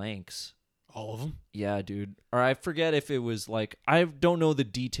drew blanks. All of them? Yeah, dude. Or I forget if it was like, I don't know the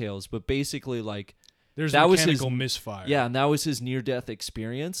details, but basically like there's a mechanical misfire. Yeah, and that was his near-death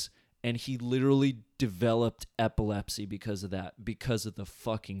experience. And he literally developed epilepsy because of that, because of the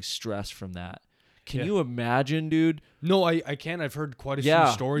fucking stress from that. Can you imagine, dude? No, I can. I've heard quite a few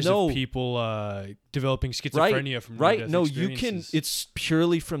stories of people developing schizophrenia from right. No, you can. It's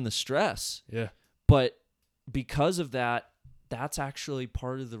purely from the stress. Yeah. But because of that, that's actually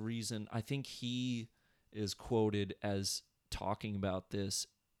part of the reason. I think he is quoted as talking about this,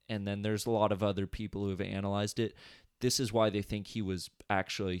 and then there's a lot of other people who have analyzed it. This is why they think he was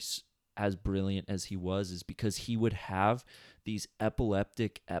actually as brilliant as he was, is because he would have these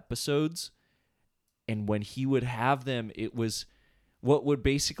epileptic episodes, and when he would have them, it was what would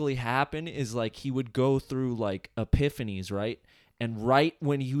basically happen is like he would go through like epiphanies, right? And right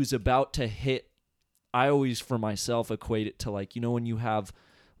when he was about to hit, I always for myself equate it to like, when you have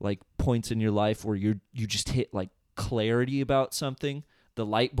like points in your life where you just hit like clarity about something, the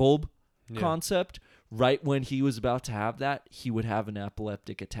light bulb concept. Right when he was about to have that, he would have an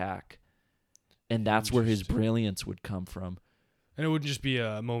epileptic attack. And that's where his brilliance would come from. And it wouldn't just be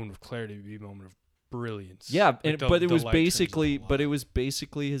a moment of clarity, it would be a moment of brilliance. Yeah, but it was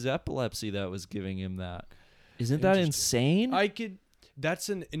basically his epilepsy that was giving him that. Isn't that insane? That's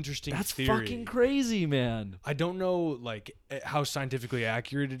an interesting That's theory. fucking crazy, man. I don't know like how scientifically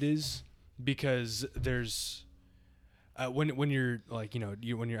accurate it is, because there's when you're like,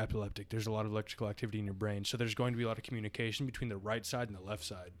 when you're epileptic, there's a lot of electrical activity in your brain. So there's going to be a lot of communication between the right side and the left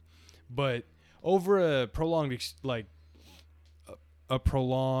side. But over a prolonged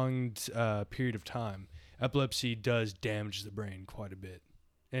period of time, epilepsy does damage the brain quite a bit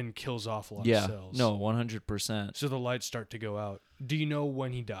and kills off a lot of cells. No, 100%. So the lights start to go out. Do you know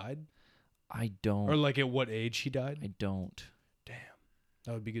when he died? I don't. Or like at what age he died? I don't. Damn.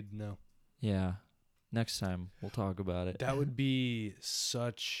 That would be good to know. Yeah. Next time we'll talk about it. That would be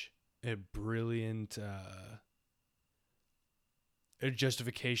such a brilliant a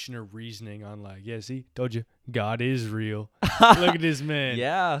justification or reasoning on like, yeah, see, told you, God is real. Look at this man.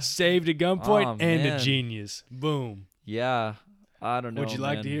 Yeah. Saved at gunpoint and man. a genius. Boom. Yeah. I don't know. Would you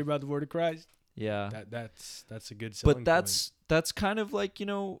like to hear about the word of Christ? Yeah. That's a good selling But that's kind of like,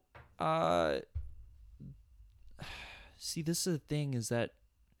 see, this is the thing is that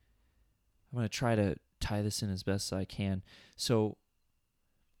I'm going to try to tie this in as best as I can. So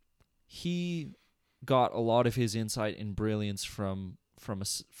he got a lot of his insight and brilliance from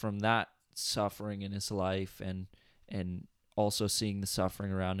that suffering in his life and also seeing the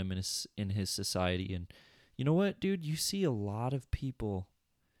suffering around him in his society. And you know what, dude? You see a lot of people.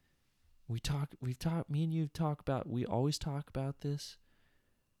 We always talk about this.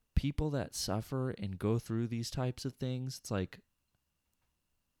 People that suffer and go through these types of things, it's like,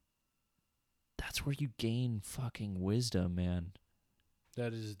 that's where you gain fucking wisdom, man.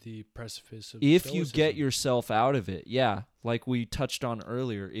 That is the precipice of if stoicism. you get yourself out of it. Yeah, like we touched on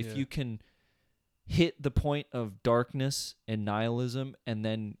earlier. If you can hit the point of darkness and nihilism and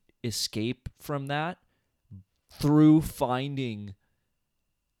then escape from that through finding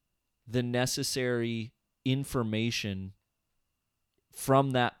the necessary information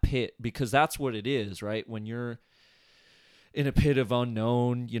from that pit, because that's what it is, right? When you're in a pit of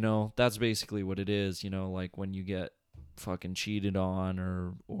unknown, that's basically what it is, like when you get fucking cheated on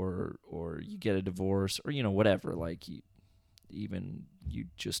or you get a divorce or, whatever, like you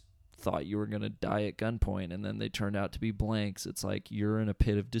just thought you were going to die at gunpoint and then they turned out to be blanks. It's like you're in a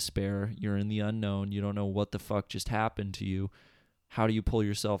pit of despair. You're in the unknown. You don't know what the fuck just happened to you. How do you pull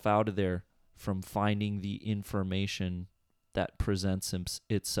yourself out of there? From finding the information that presents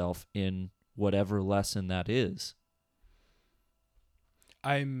itself in whatever lesson that is.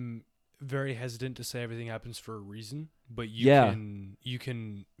 I'm very hesitant to say everything happens for a reason, but you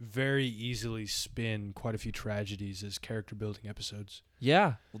can very easily spin quite a few tragedies as character building episodes.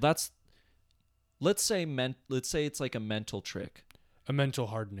 Yeah, well, let's say it's like a mental trick, a mental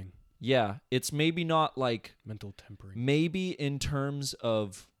hardening. Yeah, it's maybe not like mental tempering. Maybe in terms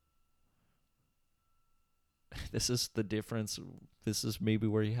of this is the difference. This is maybe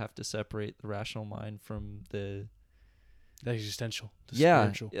where you have to separate the rational mind from the existential, the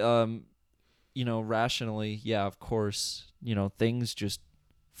spiritual. Rationally, yeah, of course, things just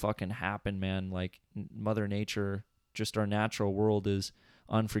fucking happen, man. Like Mother Nature, just our natural world is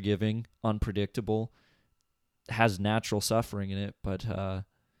unforgiving, unpredictable, has natural suffering in it, but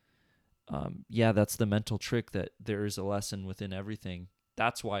that's the mental trick, that there is a lesson within everything.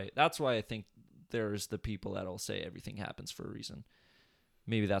 That's why I think there's the people that'll say everything happens for a reason.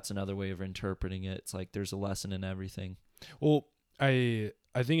 Maybe that's another way of interpreting it. It's like there's a lesson in everything. Well, I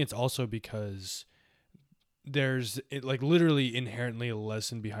think it's also because there's literally inherently a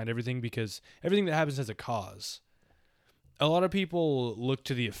lesson behind everything, because everything that happens has a cause. A lot of people look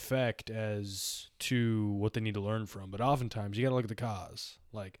to the effect as to what they need to learn from, but oftentimes you got to look at the cause.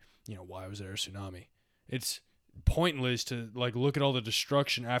 Like, why was there a tsunami? It's pointless to look at all the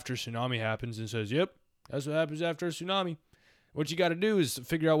destruction after a tsunami happens and says, yep, that's what happens after a tsunami. What you got to do is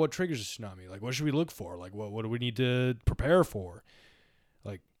figure out what triggers a tsunami. Like, what should we look for? Like, what do we need to prepare for?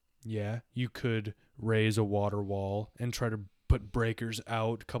 Like, yeah, you could raise a water wall and try to put breakers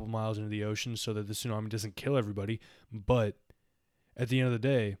out a couple miles into the ocean so that the tsunami doesn't kill everybody. But at the end of the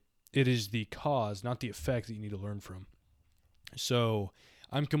day, it is the cause, not the effect, that you need to learn from. So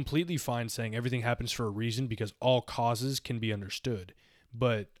I'm completely fine saying everything happens for a reason, because all causes can be understood.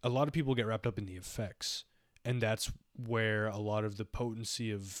 But a lot of people get wrapped up in the effects, and that's where a lot of the potency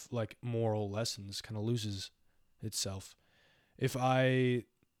of moral lessons kind of loses itself. If I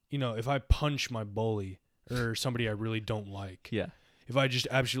punch my bully or somebody I really don't like, if I just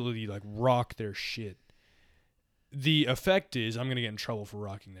absolutely rock their shit, the effect is I'm going to get in trouble for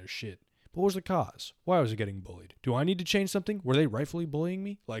rocking their shit. But what was the cause? Why was I getting bullied? Do I need to change something? Were they rightfully bullying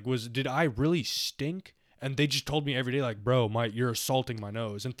me? Did I really stink? And they just told me every day, bro, you're assaulting my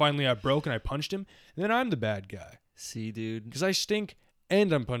nose. And finally I broke and I punched him. And then I'm the bad guy. See, dude. Because I stink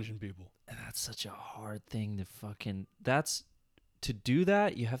and I'm punching people. And that's such a hard thing to fucking... That's to do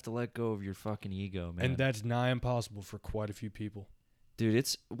that, you have to let go of your fucking ego, man. And that's nigh impossible for quite a few people. Dude,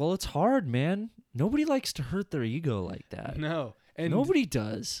 it's hard, man. Nobody likes to hurt their ego like that. No. And nobody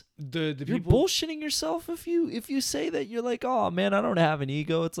does. The You're people bullshitting yourself if you say that you're like, oh man, I don't have an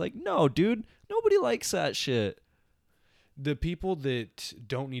ego. It's like, no, dude, nobody likes that shit. the people that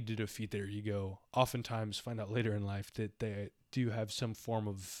don't need to defeat their ego oftentimes find out later in life that they do have some form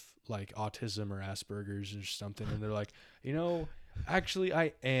of like autism or Asperger's or something, and they're like, actually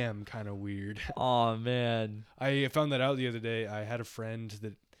I am kind of weird. Oh man, I found that out the other day. I had a friend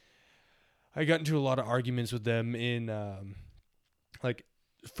that I got into a lot of arguments with them in like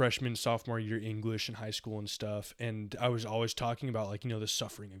freshman, sophomore year English in high school and stuff, and I was always talking about like the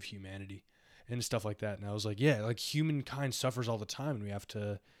suffering of humanity and stuff like that, and I was like, yeah, like humankind suffers all the time, and we have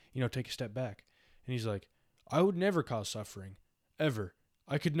to take a step back. And he's like, I would never cause suffering, ever.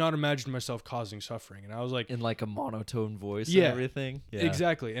 I could not imagine myself causing suffering. And I was like, in like a monotone voice yeah, and everything. Yeah,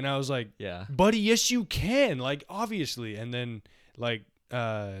 exactly. And I was like, yeah, buddy, yes you can, like obviously. And then like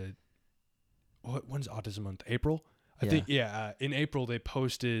when's Autism Month? April? I think in April they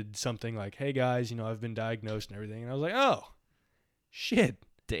posted something like, hey guys, I've been diagnosed and everything. And I was like, oh shit,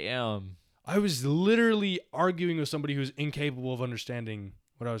 damn. I was literally arguing with somebody who's incapable of understanding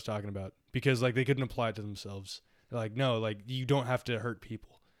what I was talking about because like they couldn't apply it to themselves. They're like, no, like you don't have to hurt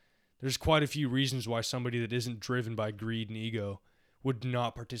people. There's quite a few reasons why somebody that isn't driven by greed and ego would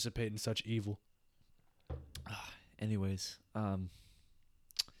not participate in such evil. Anyways,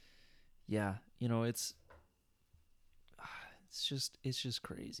 yeah, it's just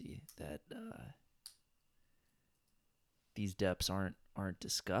crazy that these depths aren't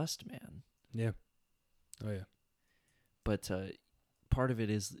discussed, man. Yeah. Oh yeah. But part of it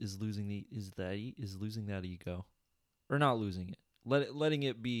is losing that ego, or not losing it, letting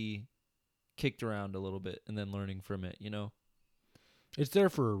it be kicked around a little bit, and then learning from it. It's there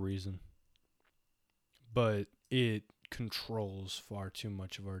for a reason, but it controls far too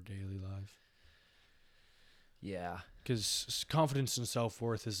much of our daily life. Yeah. Because confidence and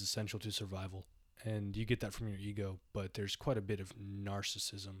self-worth is essential to survival, and you get that from your ego, but there's quite a bit of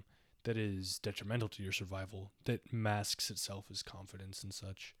narcissism that is detrimental to your survival that masks itself as confidence and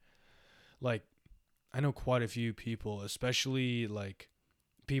such. Like, I know quite a few people, especially like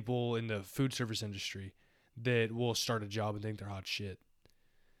people in the food service industry, that will start a job and think they're hot shit.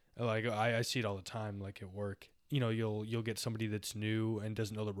 Like I see it all the time, like at work. You'll get somebody that's new and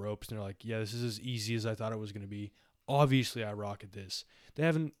doesn't know the ropes, and they're like, yeah, this is as easy as I thought it was going to be. Obviously, I rock at this. They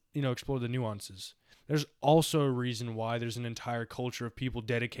haven't, explored the nuances. There's also a reason why there's an entire culture of people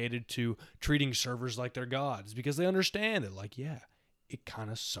dedicated to treating servers like they're gods, because they understand that, like, yeah, it kind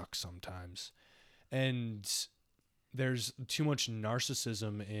of sucks sometimes. And there's too much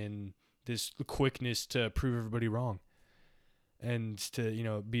narcissism in this quickness to prove everybody wrong. And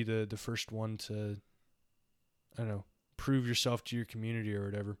to, be the first one to, I don't know, prove yourself to your community or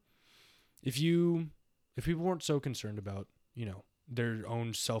whatever. If people weren't so concerned about, their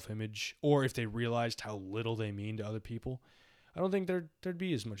own self-image, or if they realized how little they mean to other people, I don't think there'd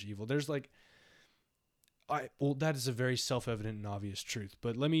be as much evil. There's like, that is a very self-evident and obvious truth,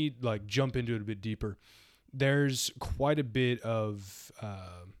 but let me like jump into it a bit deeper. There's quite a bit of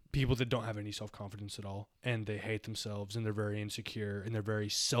people that don't have any self-confidence at all, and they hate themselves, and they're very insecure, and they're very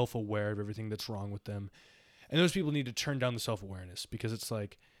self-aware of everything that's wrong with them. And those people need to turn down the self-awareness, because it's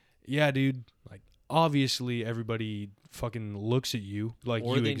like, yeah, dude, like, obviously everybody fucking looks at you like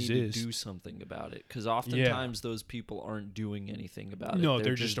or you they exist. need to do something about it, because oftentimes those people aren't doing anything about it. No,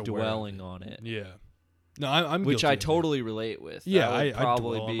 they're just dwelling on it. Yeah. No, I'm which guilty I of that. totally relate with. Yeah, That would I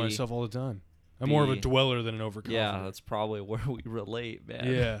probably dwell on be myself all the time. I'm more of a dweller than an overconfident. Yeah, that's probably where we relate, man.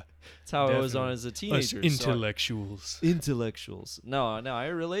 Yeah. That's how I was definitely. on as a teenager. Us intellectuals. Intellectuals. No, I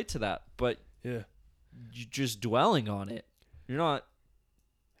relate to that, but Yeah. you're just dwelling on it. You're not.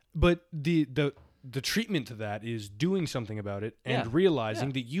 But the treatment to that is doing something about it and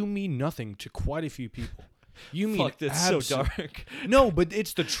realizing that you mean nothing to quite a few people. You mean fuck, that's so dark. No, but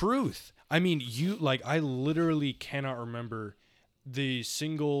it's the truth. I mean, I literally cannot remember the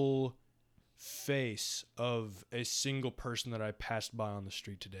single face of a single person that I passed by on the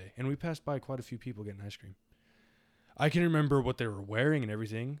street today. And we passed by quite a few people getting ice cream. I can remember what they were wearing and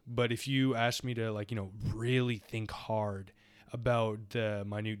everything, but if you asked me to really think hard about the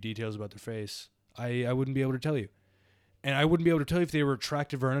minute details about their face, I wouldn't be able to tell you. And I wouldn't be able to tell you if they were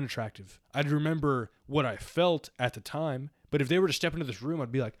attractive or unattractive. I'd remember what I felt at the time, but if they were to step into this room,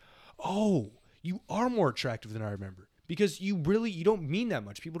 I'd be like, oh, you are more attractive than I remember. Because you don't mean that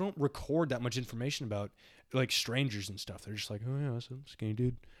much. People don't record that much information about like strangers and stuff. They're just like, oh yeah, that's a skinny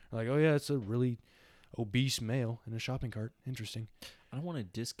dude. Or like, oh yeah, it's a really obese male in a shopping cart. Interesting. I don't want to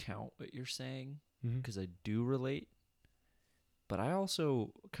discount what you're saying Mm-hmm. because I do relate, but I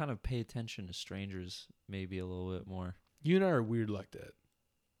also kind of pay attention to strangers maybe a little bit more. You and I are weird like that.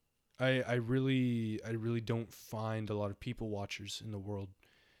 I really don't find a lot of people watchers in the world.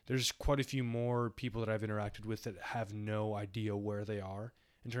 There's quite a few more people that I've interacted with that have no idea where they are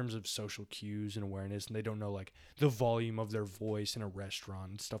in terms of social cues and awareness, and they don't know like the volume of their voice in a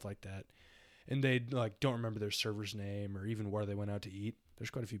restaurant and stuff like that. And they like don't remember their server's name or even where they went out to eat. There's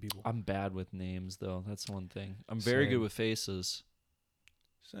quite a few people. I'm bad with names though. That's one thing. I'm very good with faces.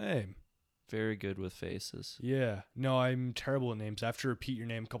 Same. Very good with faces. Yeah. No, I'm terrible at names. I have to repeat your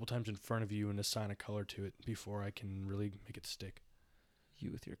name a couple times in front of you and assign a color to it before I can really make it stick.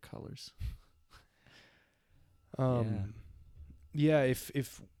 You with your colors. Yeah,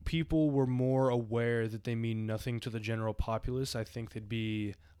 if people were more aware that they mean nothing to the general populace, I think they'd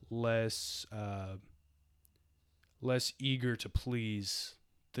be less eager to please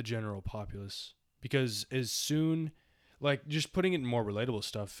the general populace. Because as soon, like just putting it in more relatable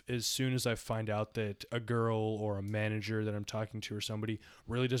stuff, as soon as I find out that a girl or a manager that I'm talking to or somebody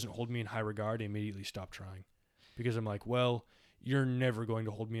really doesn't hold me in high regard, I immediately stop trying. Because I'm like, well, you're never going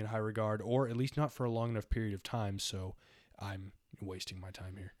to hold me in high regard, or at least not for a long enough period of time, so I'm wasting my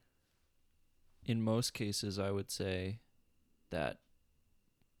time here. In most cases, I would say that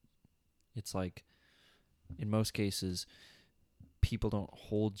it's like, in most cases, people don't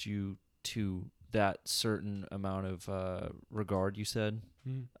hold you to that certain amount of regard, you said,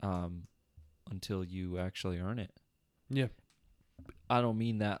 until you actually earn it. Yeah. I don't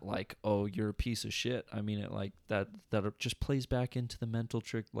mean that like, oh, you're a piece of shit. I mean it like that just plays back into the mental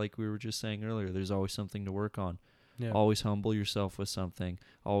trick like we were just saying earlier. There's always something to work on. Yeah. Always humble yourself with something.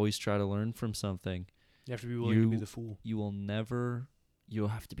 Always try to learn from something. You have to be willing to be the fool. You'll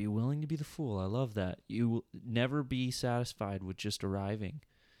have to be willing to be the fool. I love that. You will never be satisfied with just arriving.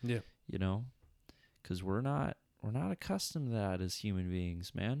 Yeah. You know? Because we're not accustomed to that as human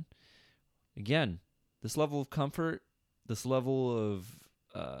beings, man. Again, this level of comfort, this level of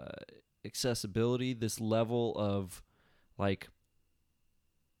accessibility, this level of like,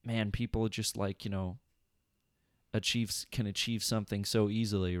 man, people just like, you know, can achieve something so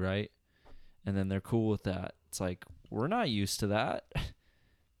easily, right? And then they're cool with that. It's like, we're not used to that.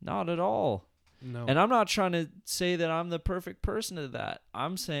 Not at all. No. And I'm not trying to say that I'm the perfect person to that.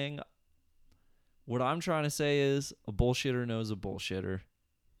 I'm saying, what I'm trying to say is a bullshitter knows a bullshitter.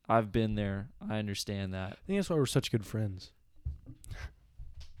 I've been there. I understand that. I think that's why we're such good friends.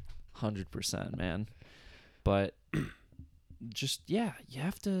 100%, man. But just, yeah, you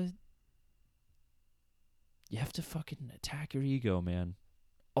have to fucking attack your ego, man.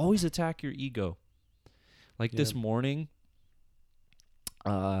 Always attack your ego. Like this morning,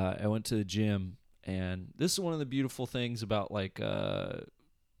 I went to the gym, and this is one of the beautiful things about like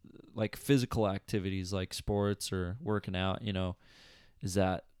physical activities like sports or working out, you know, is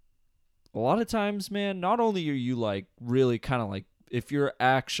that a lot of times, man, not only are you like really kind of like, if you're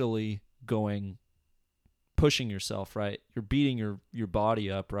actually pushing yourself, right? You're beating your body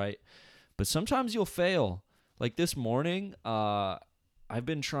up, right? But sometimes you'll fail. Like this morning, I've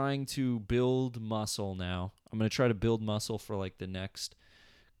been trying to build muscle now. I'm going to try to build muscle for like the next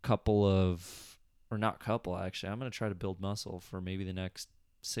I'm going to try to build muscle for maybe the next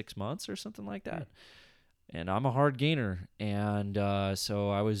 6 months or something like that. Yeah. And I'm a hard gainer. And so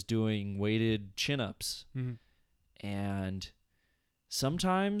I was doing weighted chin-ups. Mm-hmm. And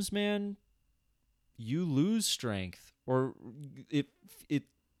sometimes, man, you lose strength, or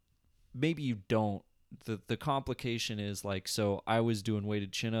maybe you don't. The complication is like, so I was doing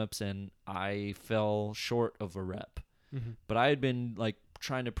weighted chin-ups and I fell short of a rep. Mm-hmm. But I had been like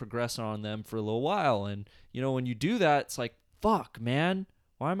trying to progress on them for a little while, and you know, when you do that, it's like, fuck, man,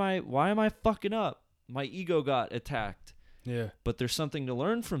 why am I fucking up? My ego got attacked. Yeah. But there's something to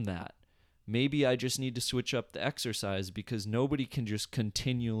learn from that. Maybe I just need to switch up the exercise, because nobody can just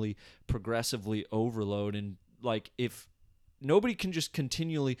continually progressively overload, and like if nobody can just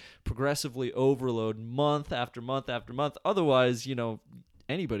continually progressively overload month after month after month. Otherwise, you know,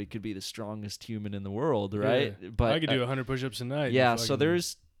 anybody could be the strongest human in the world, right? Yeah. But I could do 100 push-ups a night. Yeah, so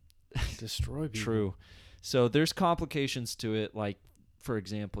there's destroy people. True. So there's complications to it, like for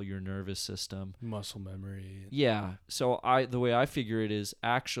example, your nervous system, muscle memory. Yeah. So the way I figure it is,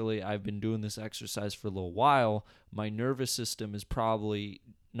 actually I've been doing this exercise for a little while. My nervous system is probably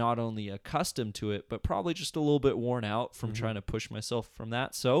not only accustomed to it, but probably just a little bit worn out from trying to push myself from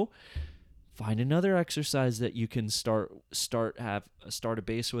that. So find another exercise that you can start a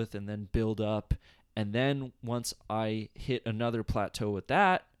base with, and then build up. And then once I hit another plateau with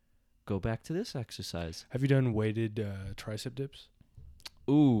that, go back to this exercise. Have you done weighted tricep dips?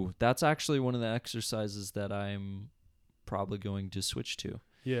 Ooh, that's actually one of the exercises that I'm probably going to switch to.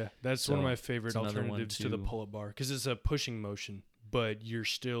 Yeah, that's one of my favorite alternatives to the to- pull-up bar because it's a pushing motion, but you're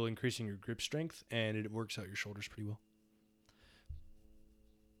still increasing your grip strength, and it works out your shoulders pretty well.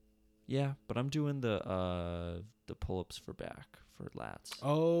 Yeah, but I'm doing the pull-ups for back, for lats.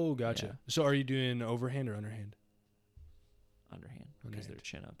 Oh, gotcha. Yeah. So are you doing overhand or underhand? Underhand, because they're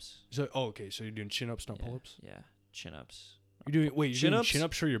chin-ups. So okay, so you're doing chin-ups, not pull-ups? Yeah, chin-ups. You're doing Chin-ups?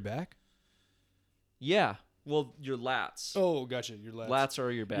 chin-ups for your back? Yeah, well, your lats. Oh, gotcha. Your lats. Lats are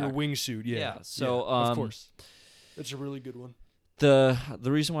your back. Your wingsuit, yeah. Yeah, so, of course. That's a really good one. The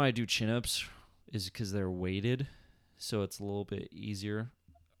reason why I do chin-ups is because they're weighted, so it's a little bit easier.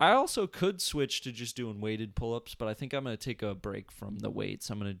 I also could switch to just doing weighted pull-ups, but I think I'm going to take a break from the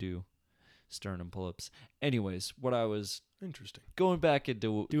weights. I'm going to do sternum pull-ups. Anyways, what I was Interesting. going back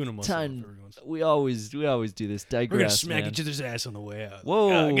into Doing a muscle up every once. we always do this. Digress. We're gonna smack man. each other's ass on the way out.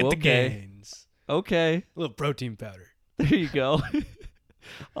 Whoa, Get the okay. gains. Okay, A little protein powder. there you go.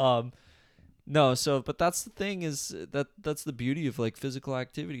 No, so but that's the thing is that's the beauty of like physical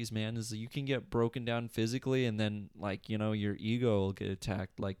activities, man, is that you can get broken down physically and then like, you know, your ego will get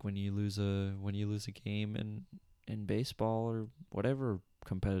attacked like when you lose a game in baseball or whatever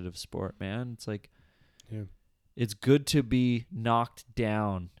competitive sport, man. It's like it's good to be knocked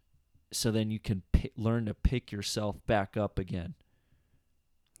down so then you can learn to pick yourself back up again.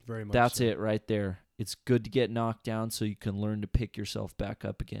 Very much. That's so. it right there. It's good to get knocked down so you can learn to pick yourself back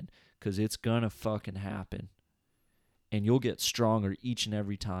up again. Because it's going to fucking happen. And you'll get stronger each and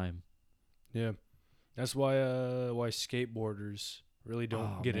every time. Yeah. That's why skateboarders really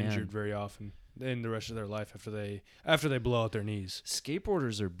don't get injured very often in the rest of their life after they blow out their knees.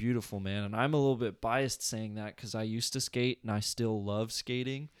 Skateboarders are beautiful, man. And I'm a little bit biased saying that because I used to skate and I still love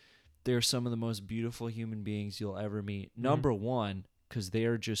skating. They're some of the most beautiful human beings you'll ever meet. Mm-hmm. Number one, because they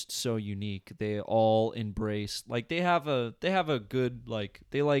are just so unique. They all embrace, like they have a good, like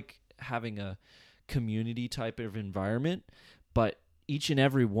they like having a community type of environment, but each and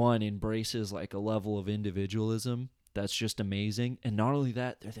every one embraces like a level of individualism that's just amazing. And not only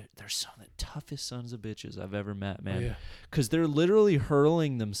that, they're some of the toughest sons of bitches I've ever met, man. Because they're literally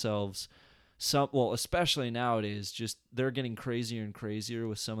hurling themselves. Especially nowadays, just they're getting crazier and crazier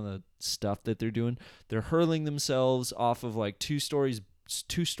with some of the stuff that they're doing. They're hurling themselves off of like two-story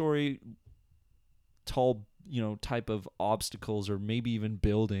tall, type of obstacles or maybe even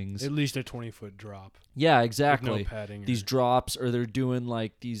buildings. At least a 20-foot drop. Yeah, exactly. With no padding. These drops, or they're doing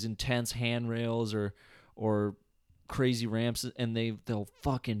like these intense handrails or crazy ramps, and they'll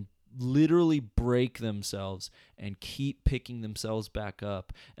fucking literally break themselves and keep picking themselves back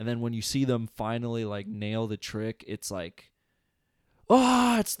up. And then when you see them finally like nail the trick, it's like,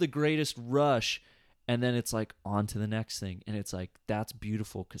 it's the greatest rush. And then it's like on to the next thing. And it's like, that's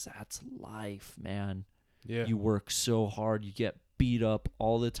beautiful because that's life, man. Yeah. You work so hard. You get beat up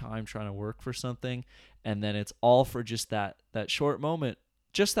all the time trying to work for something. And then it's all for just that short moment.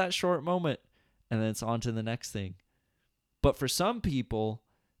 Just that short moment. And then it's on to the next thing. But for some people,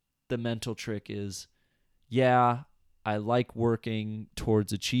 the mental trick is, I like working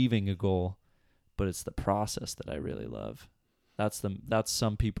towards achieving a goal, but it's the process that I really love. That's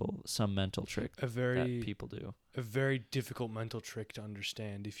some mental trick that people do. A very difficult mental trick to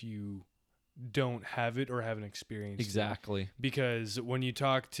understand if you don't have it or haven't experienced exactly. it. Because when you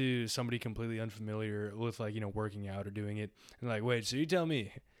talk to somebody completely unfamiliar with working out or doing it, and like, wait, so you tell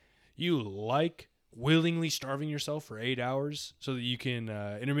me you like willingly starving yourself for 8 hours so that you can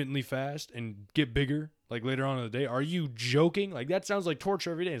intermittently fast and get bigger like later on in the day? Are you joking? Like, that sounds like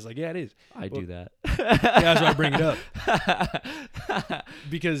torture every day. It's like, yeah, it is. I do that. Yeah, that's why I bring it up.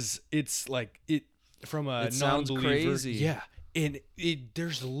 Because it's like it from a it sounds non-believer. crazy. Yeah. And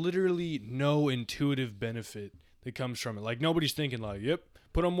there's literally no intuitive benefit that comes from it. Like, nobody's thinking like, yep,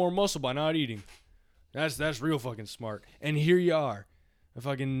 put on more muscle by not eating. That's real fucking smart. And here you are, a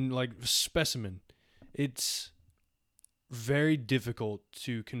fucking specimen. It's very difficult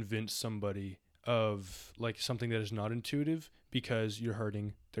to convince somebody of something that is not intuitive because you're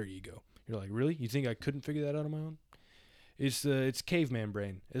hurting their ego. You're like, really? You think I couldn't figure that out on my own? It's caveman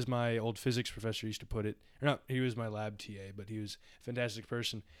brain, as my old physics professor used to put it. Or not, he was my lab TA, but he was a fantastic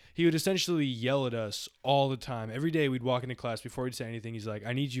person. He would essentially yell at us all the time. Every day we'd walk into class, before he'd say anything, he's like,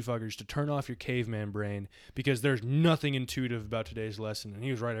 I need you fuckers to turn off your caveman brain because there's nothing intuitive about today's lesson. And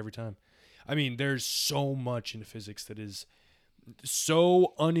he was right every time. I mean, there's so much in physics that is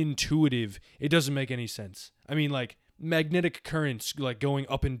so unintuitive, it doesn't make any sense. I mean, magnetic currents like going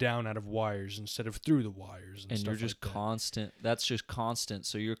up and down out of wires instead of through the wires and And stuff you're just like that. constant. That's just constant.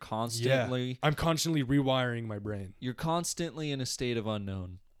 So you're Yeah, constantly I'm constantly rewiring my brain. you're constantly in a state of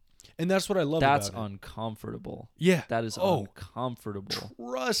unknown. And that's what I love That's about it. uncomfortable. Yeah. That is uncomfortable.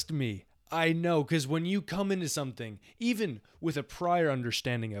 Trust me. I know, because when you come into something, even with a prior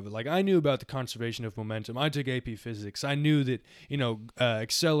understanding of it, like I knew about the conservation of momentum. I took AP physics. I knew that,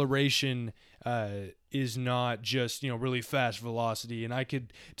 acceleration is not just, really fast velocity, and I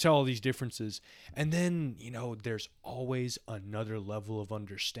could tell all these differences. And then, there's always another level of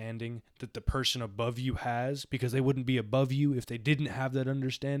understanding that the person above you has, because they wouldn't be above you if they didn't have that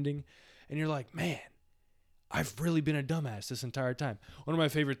understanding. And you're like, man, I've really been a dumbass this entire time. One of my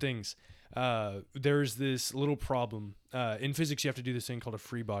favorite things, there's this little problem. In physics, you have to do this thing called a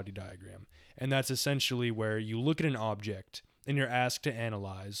free body diagram. And that's essentially where you look at an object and you're asked to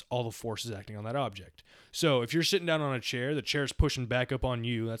analyze all the forces acting on that object. So if you're sitting down on a chair, the chair's pushing back up on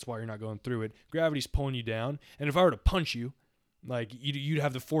you. That's why you're not going through it. Gravity's pulling you down. And if I were to punch you, like you'd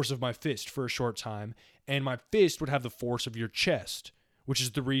have the force of my fist for a short time, and my fist would have the force of your chest, which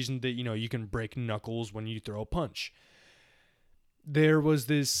is the reason that, you can break knuckles when you throw a punch. There was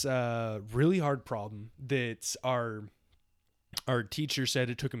this really hard problem that our teacher said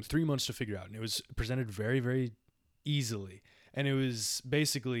it took him 3 months to figure out, and it was presented very, very easily. And it was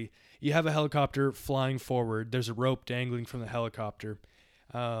basically, you have a helicopter flying forward. There's a rope dangling from the helicopter.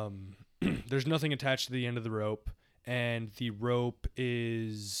 There's nothing attached to the end of the rope, and the rope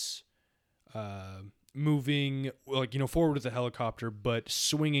is moving forward with the helicopter, but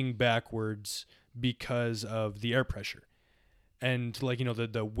swinging backwards because of the air pressure and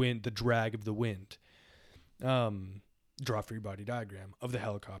the wind, the drag of the wind. Draw free body diagram of the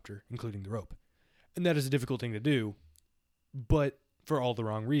helicopter, including the rope. And that is a difficult thing to do, but for all the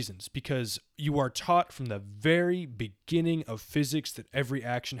wrong reasons, because you are taught from the very beginning of physics that every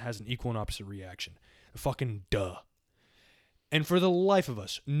action has an equal and opposite reaction. Fucking duh. And for the life of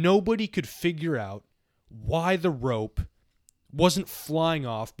us, nobody could figure out why the rope wasn't flying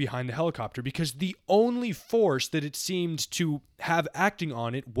off behind the helicopter, because the only force that it seemed to have acting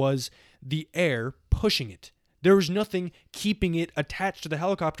on it was the air pushing it. There was nothing keeping it attached to the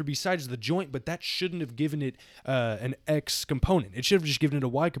helicopter besides the joint, but that shouldn't have given it an X component. It should have just given it a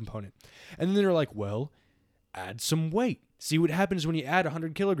Y component. And then they're like, well, add some weight. See what happens when you add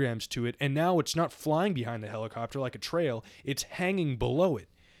 100 kilograms to it, and now it's not flying behind the helicopter like a trail, it's hanging below it.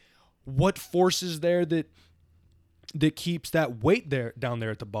 What force is there that keeps that weight down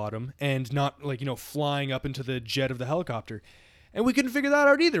there at the bottom and not flying up into the jet of the helicopter? And we couldn't figure that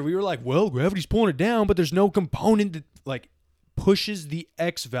out either. We were like, well, gravity's pulling it down, but there's no component that pushes the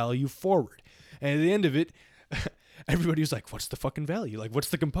X value forward. And at the end of it, everybody was like, what's the fucking value? What's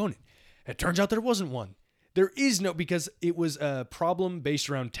the component? It turns out there wasn't one. There is no, because it was a problem based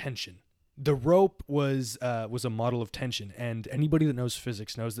around tension. The rope was a model of tension, and anybody that knows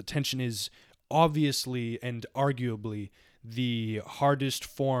physics knows that tension is obviously and arguably the hardest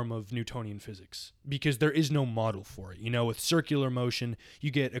form of Newtonian physics, because there is no model for it. With circular motion,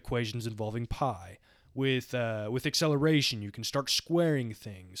 you get equations involving pi. With acceleration, you can start squaring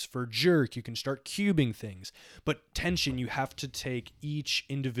things. For jerk, you can start cubing things. But tension, you have to take each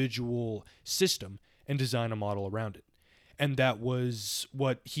individual system and design a model around it. And that was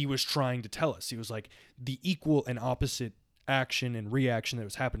what he was trying to tell us. He was like, the equal and opposite action and reaction that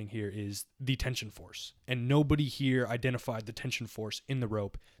was happening here is the tension force. And nobody here identified the tension force in the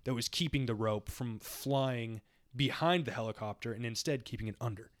rope that was keeping the rope from flying behind the helicopter and instead keeping it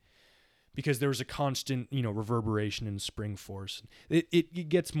under. Because there was a constant, reverberation and spring force. It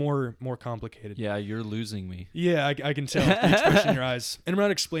gets more complicated. Yeah, you're losing me. Yeah, I can tell the expression in your eyes. And I'm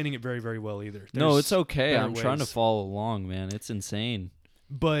not explaining it very, very well either. No, it's okay. I'm ways. trying to follow along, man. It's insane.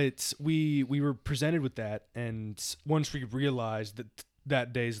 But we were presented with that, and once we realized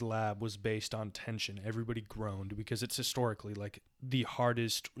that day's lab was based on tension, everybody groaned, because it's historically the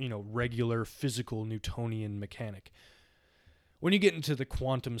hardest, regular physical Newtonian mechanic. When you get into the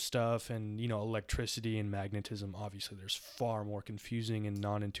quantum stuff and, electricity and magnetism, obviously there's far more confusing and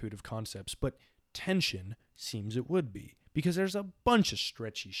non-intuitive concepts, but tension seems it would be, because there's a bunch of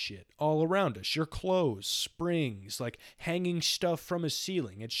stretchy shit all around us. Your clothes, springs, hanging stuff from a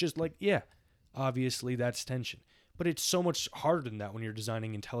ceiling. It's just yeah, obviously that's tension. But it's so much harder than that when you're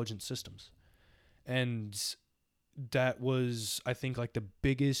designing intelligent systems. And that was, I think, the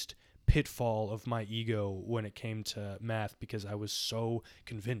biggest pitfall of my ego when it came to math, because I was so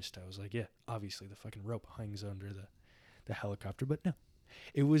convinced. I was like, yeah, obviously the fucking rope hangs under the helicopter. But no,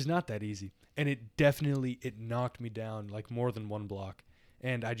 it was not that easy. And it knocked me down more than one block.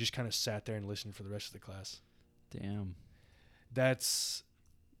 And I just kind of sat there and listened for the rest of the class. Damn. That's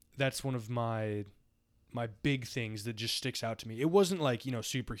one of my big things that just sticks out to me. It wasn't like,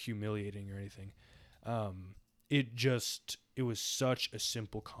 super humiliating or anything. It was such a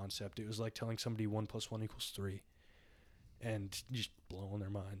simple concept. It was like telling somebody 1 + 1 = 3 and just blowing their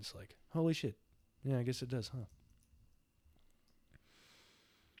minds like, holy shit. Yeah, I guess it does, huh?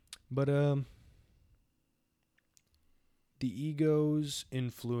 But the ego's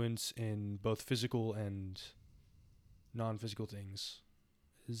influence in both physical and non-physical things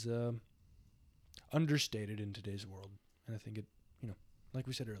is understated in today's world. And I think it, like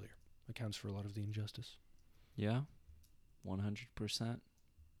we said earlier, accounts for a lot of the injustice. Yeah, 100%.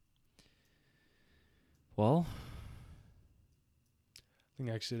 Well, I think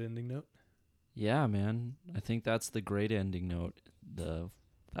that's an ending note. yeah, man. I think that's the great ending note.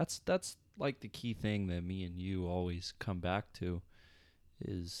 That's like the key thing that me and you always come back to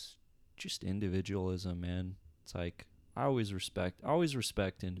is just individualism, man. It's like I always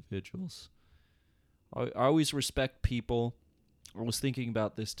respect individuals. I always respect people. I was thinking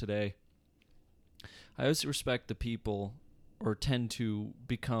about this today. I always respect the people, or tend to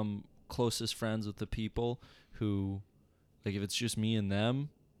become closest friends with the people who, like, if it's just me and them,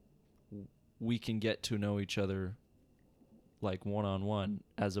 we can get to know each other like one-on-one,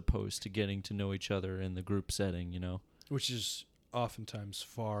 as opposed to getting to know each other in the group setting, Which is oftentimes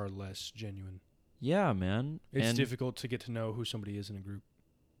far less genuine. Yeah, man. It's difficult to get to know who somebody is in a group.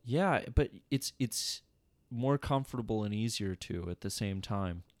 Yeah, but it's more comfortable and easier to at the same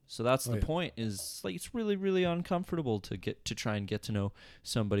time. So that's the point, is like it's really, really uncomfortable to try and get to know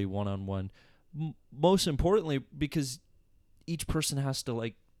somebody one-on-one. Most importantly, because each person has to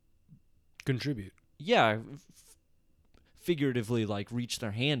like contribute. Yeah, figuratively like reach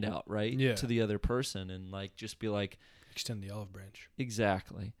their hand out, right? Yeah. To the other person and like just be like extend the olive branch.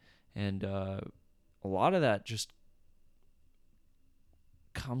 Exactly. And a lot of that just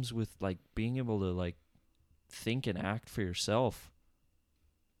comes with like being able to like think and act for yourself.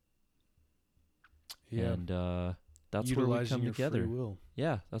 Yeah. And that's utilizing where we come your together. Free will.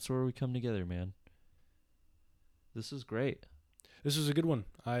 Yeah, that's where we come together, man. This is great. This was a good one.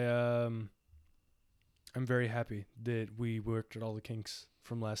 I'm very happy that we worked at all the kinks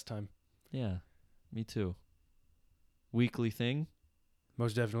from last time. Yeah, me too. Weekly thing?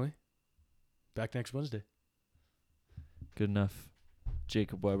 Most definitely. Back next Wednesday. Good enough.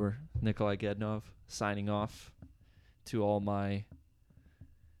 Jacob Weber, Nikolai Gednov, signing off to all my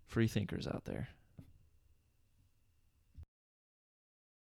free thinkers out there.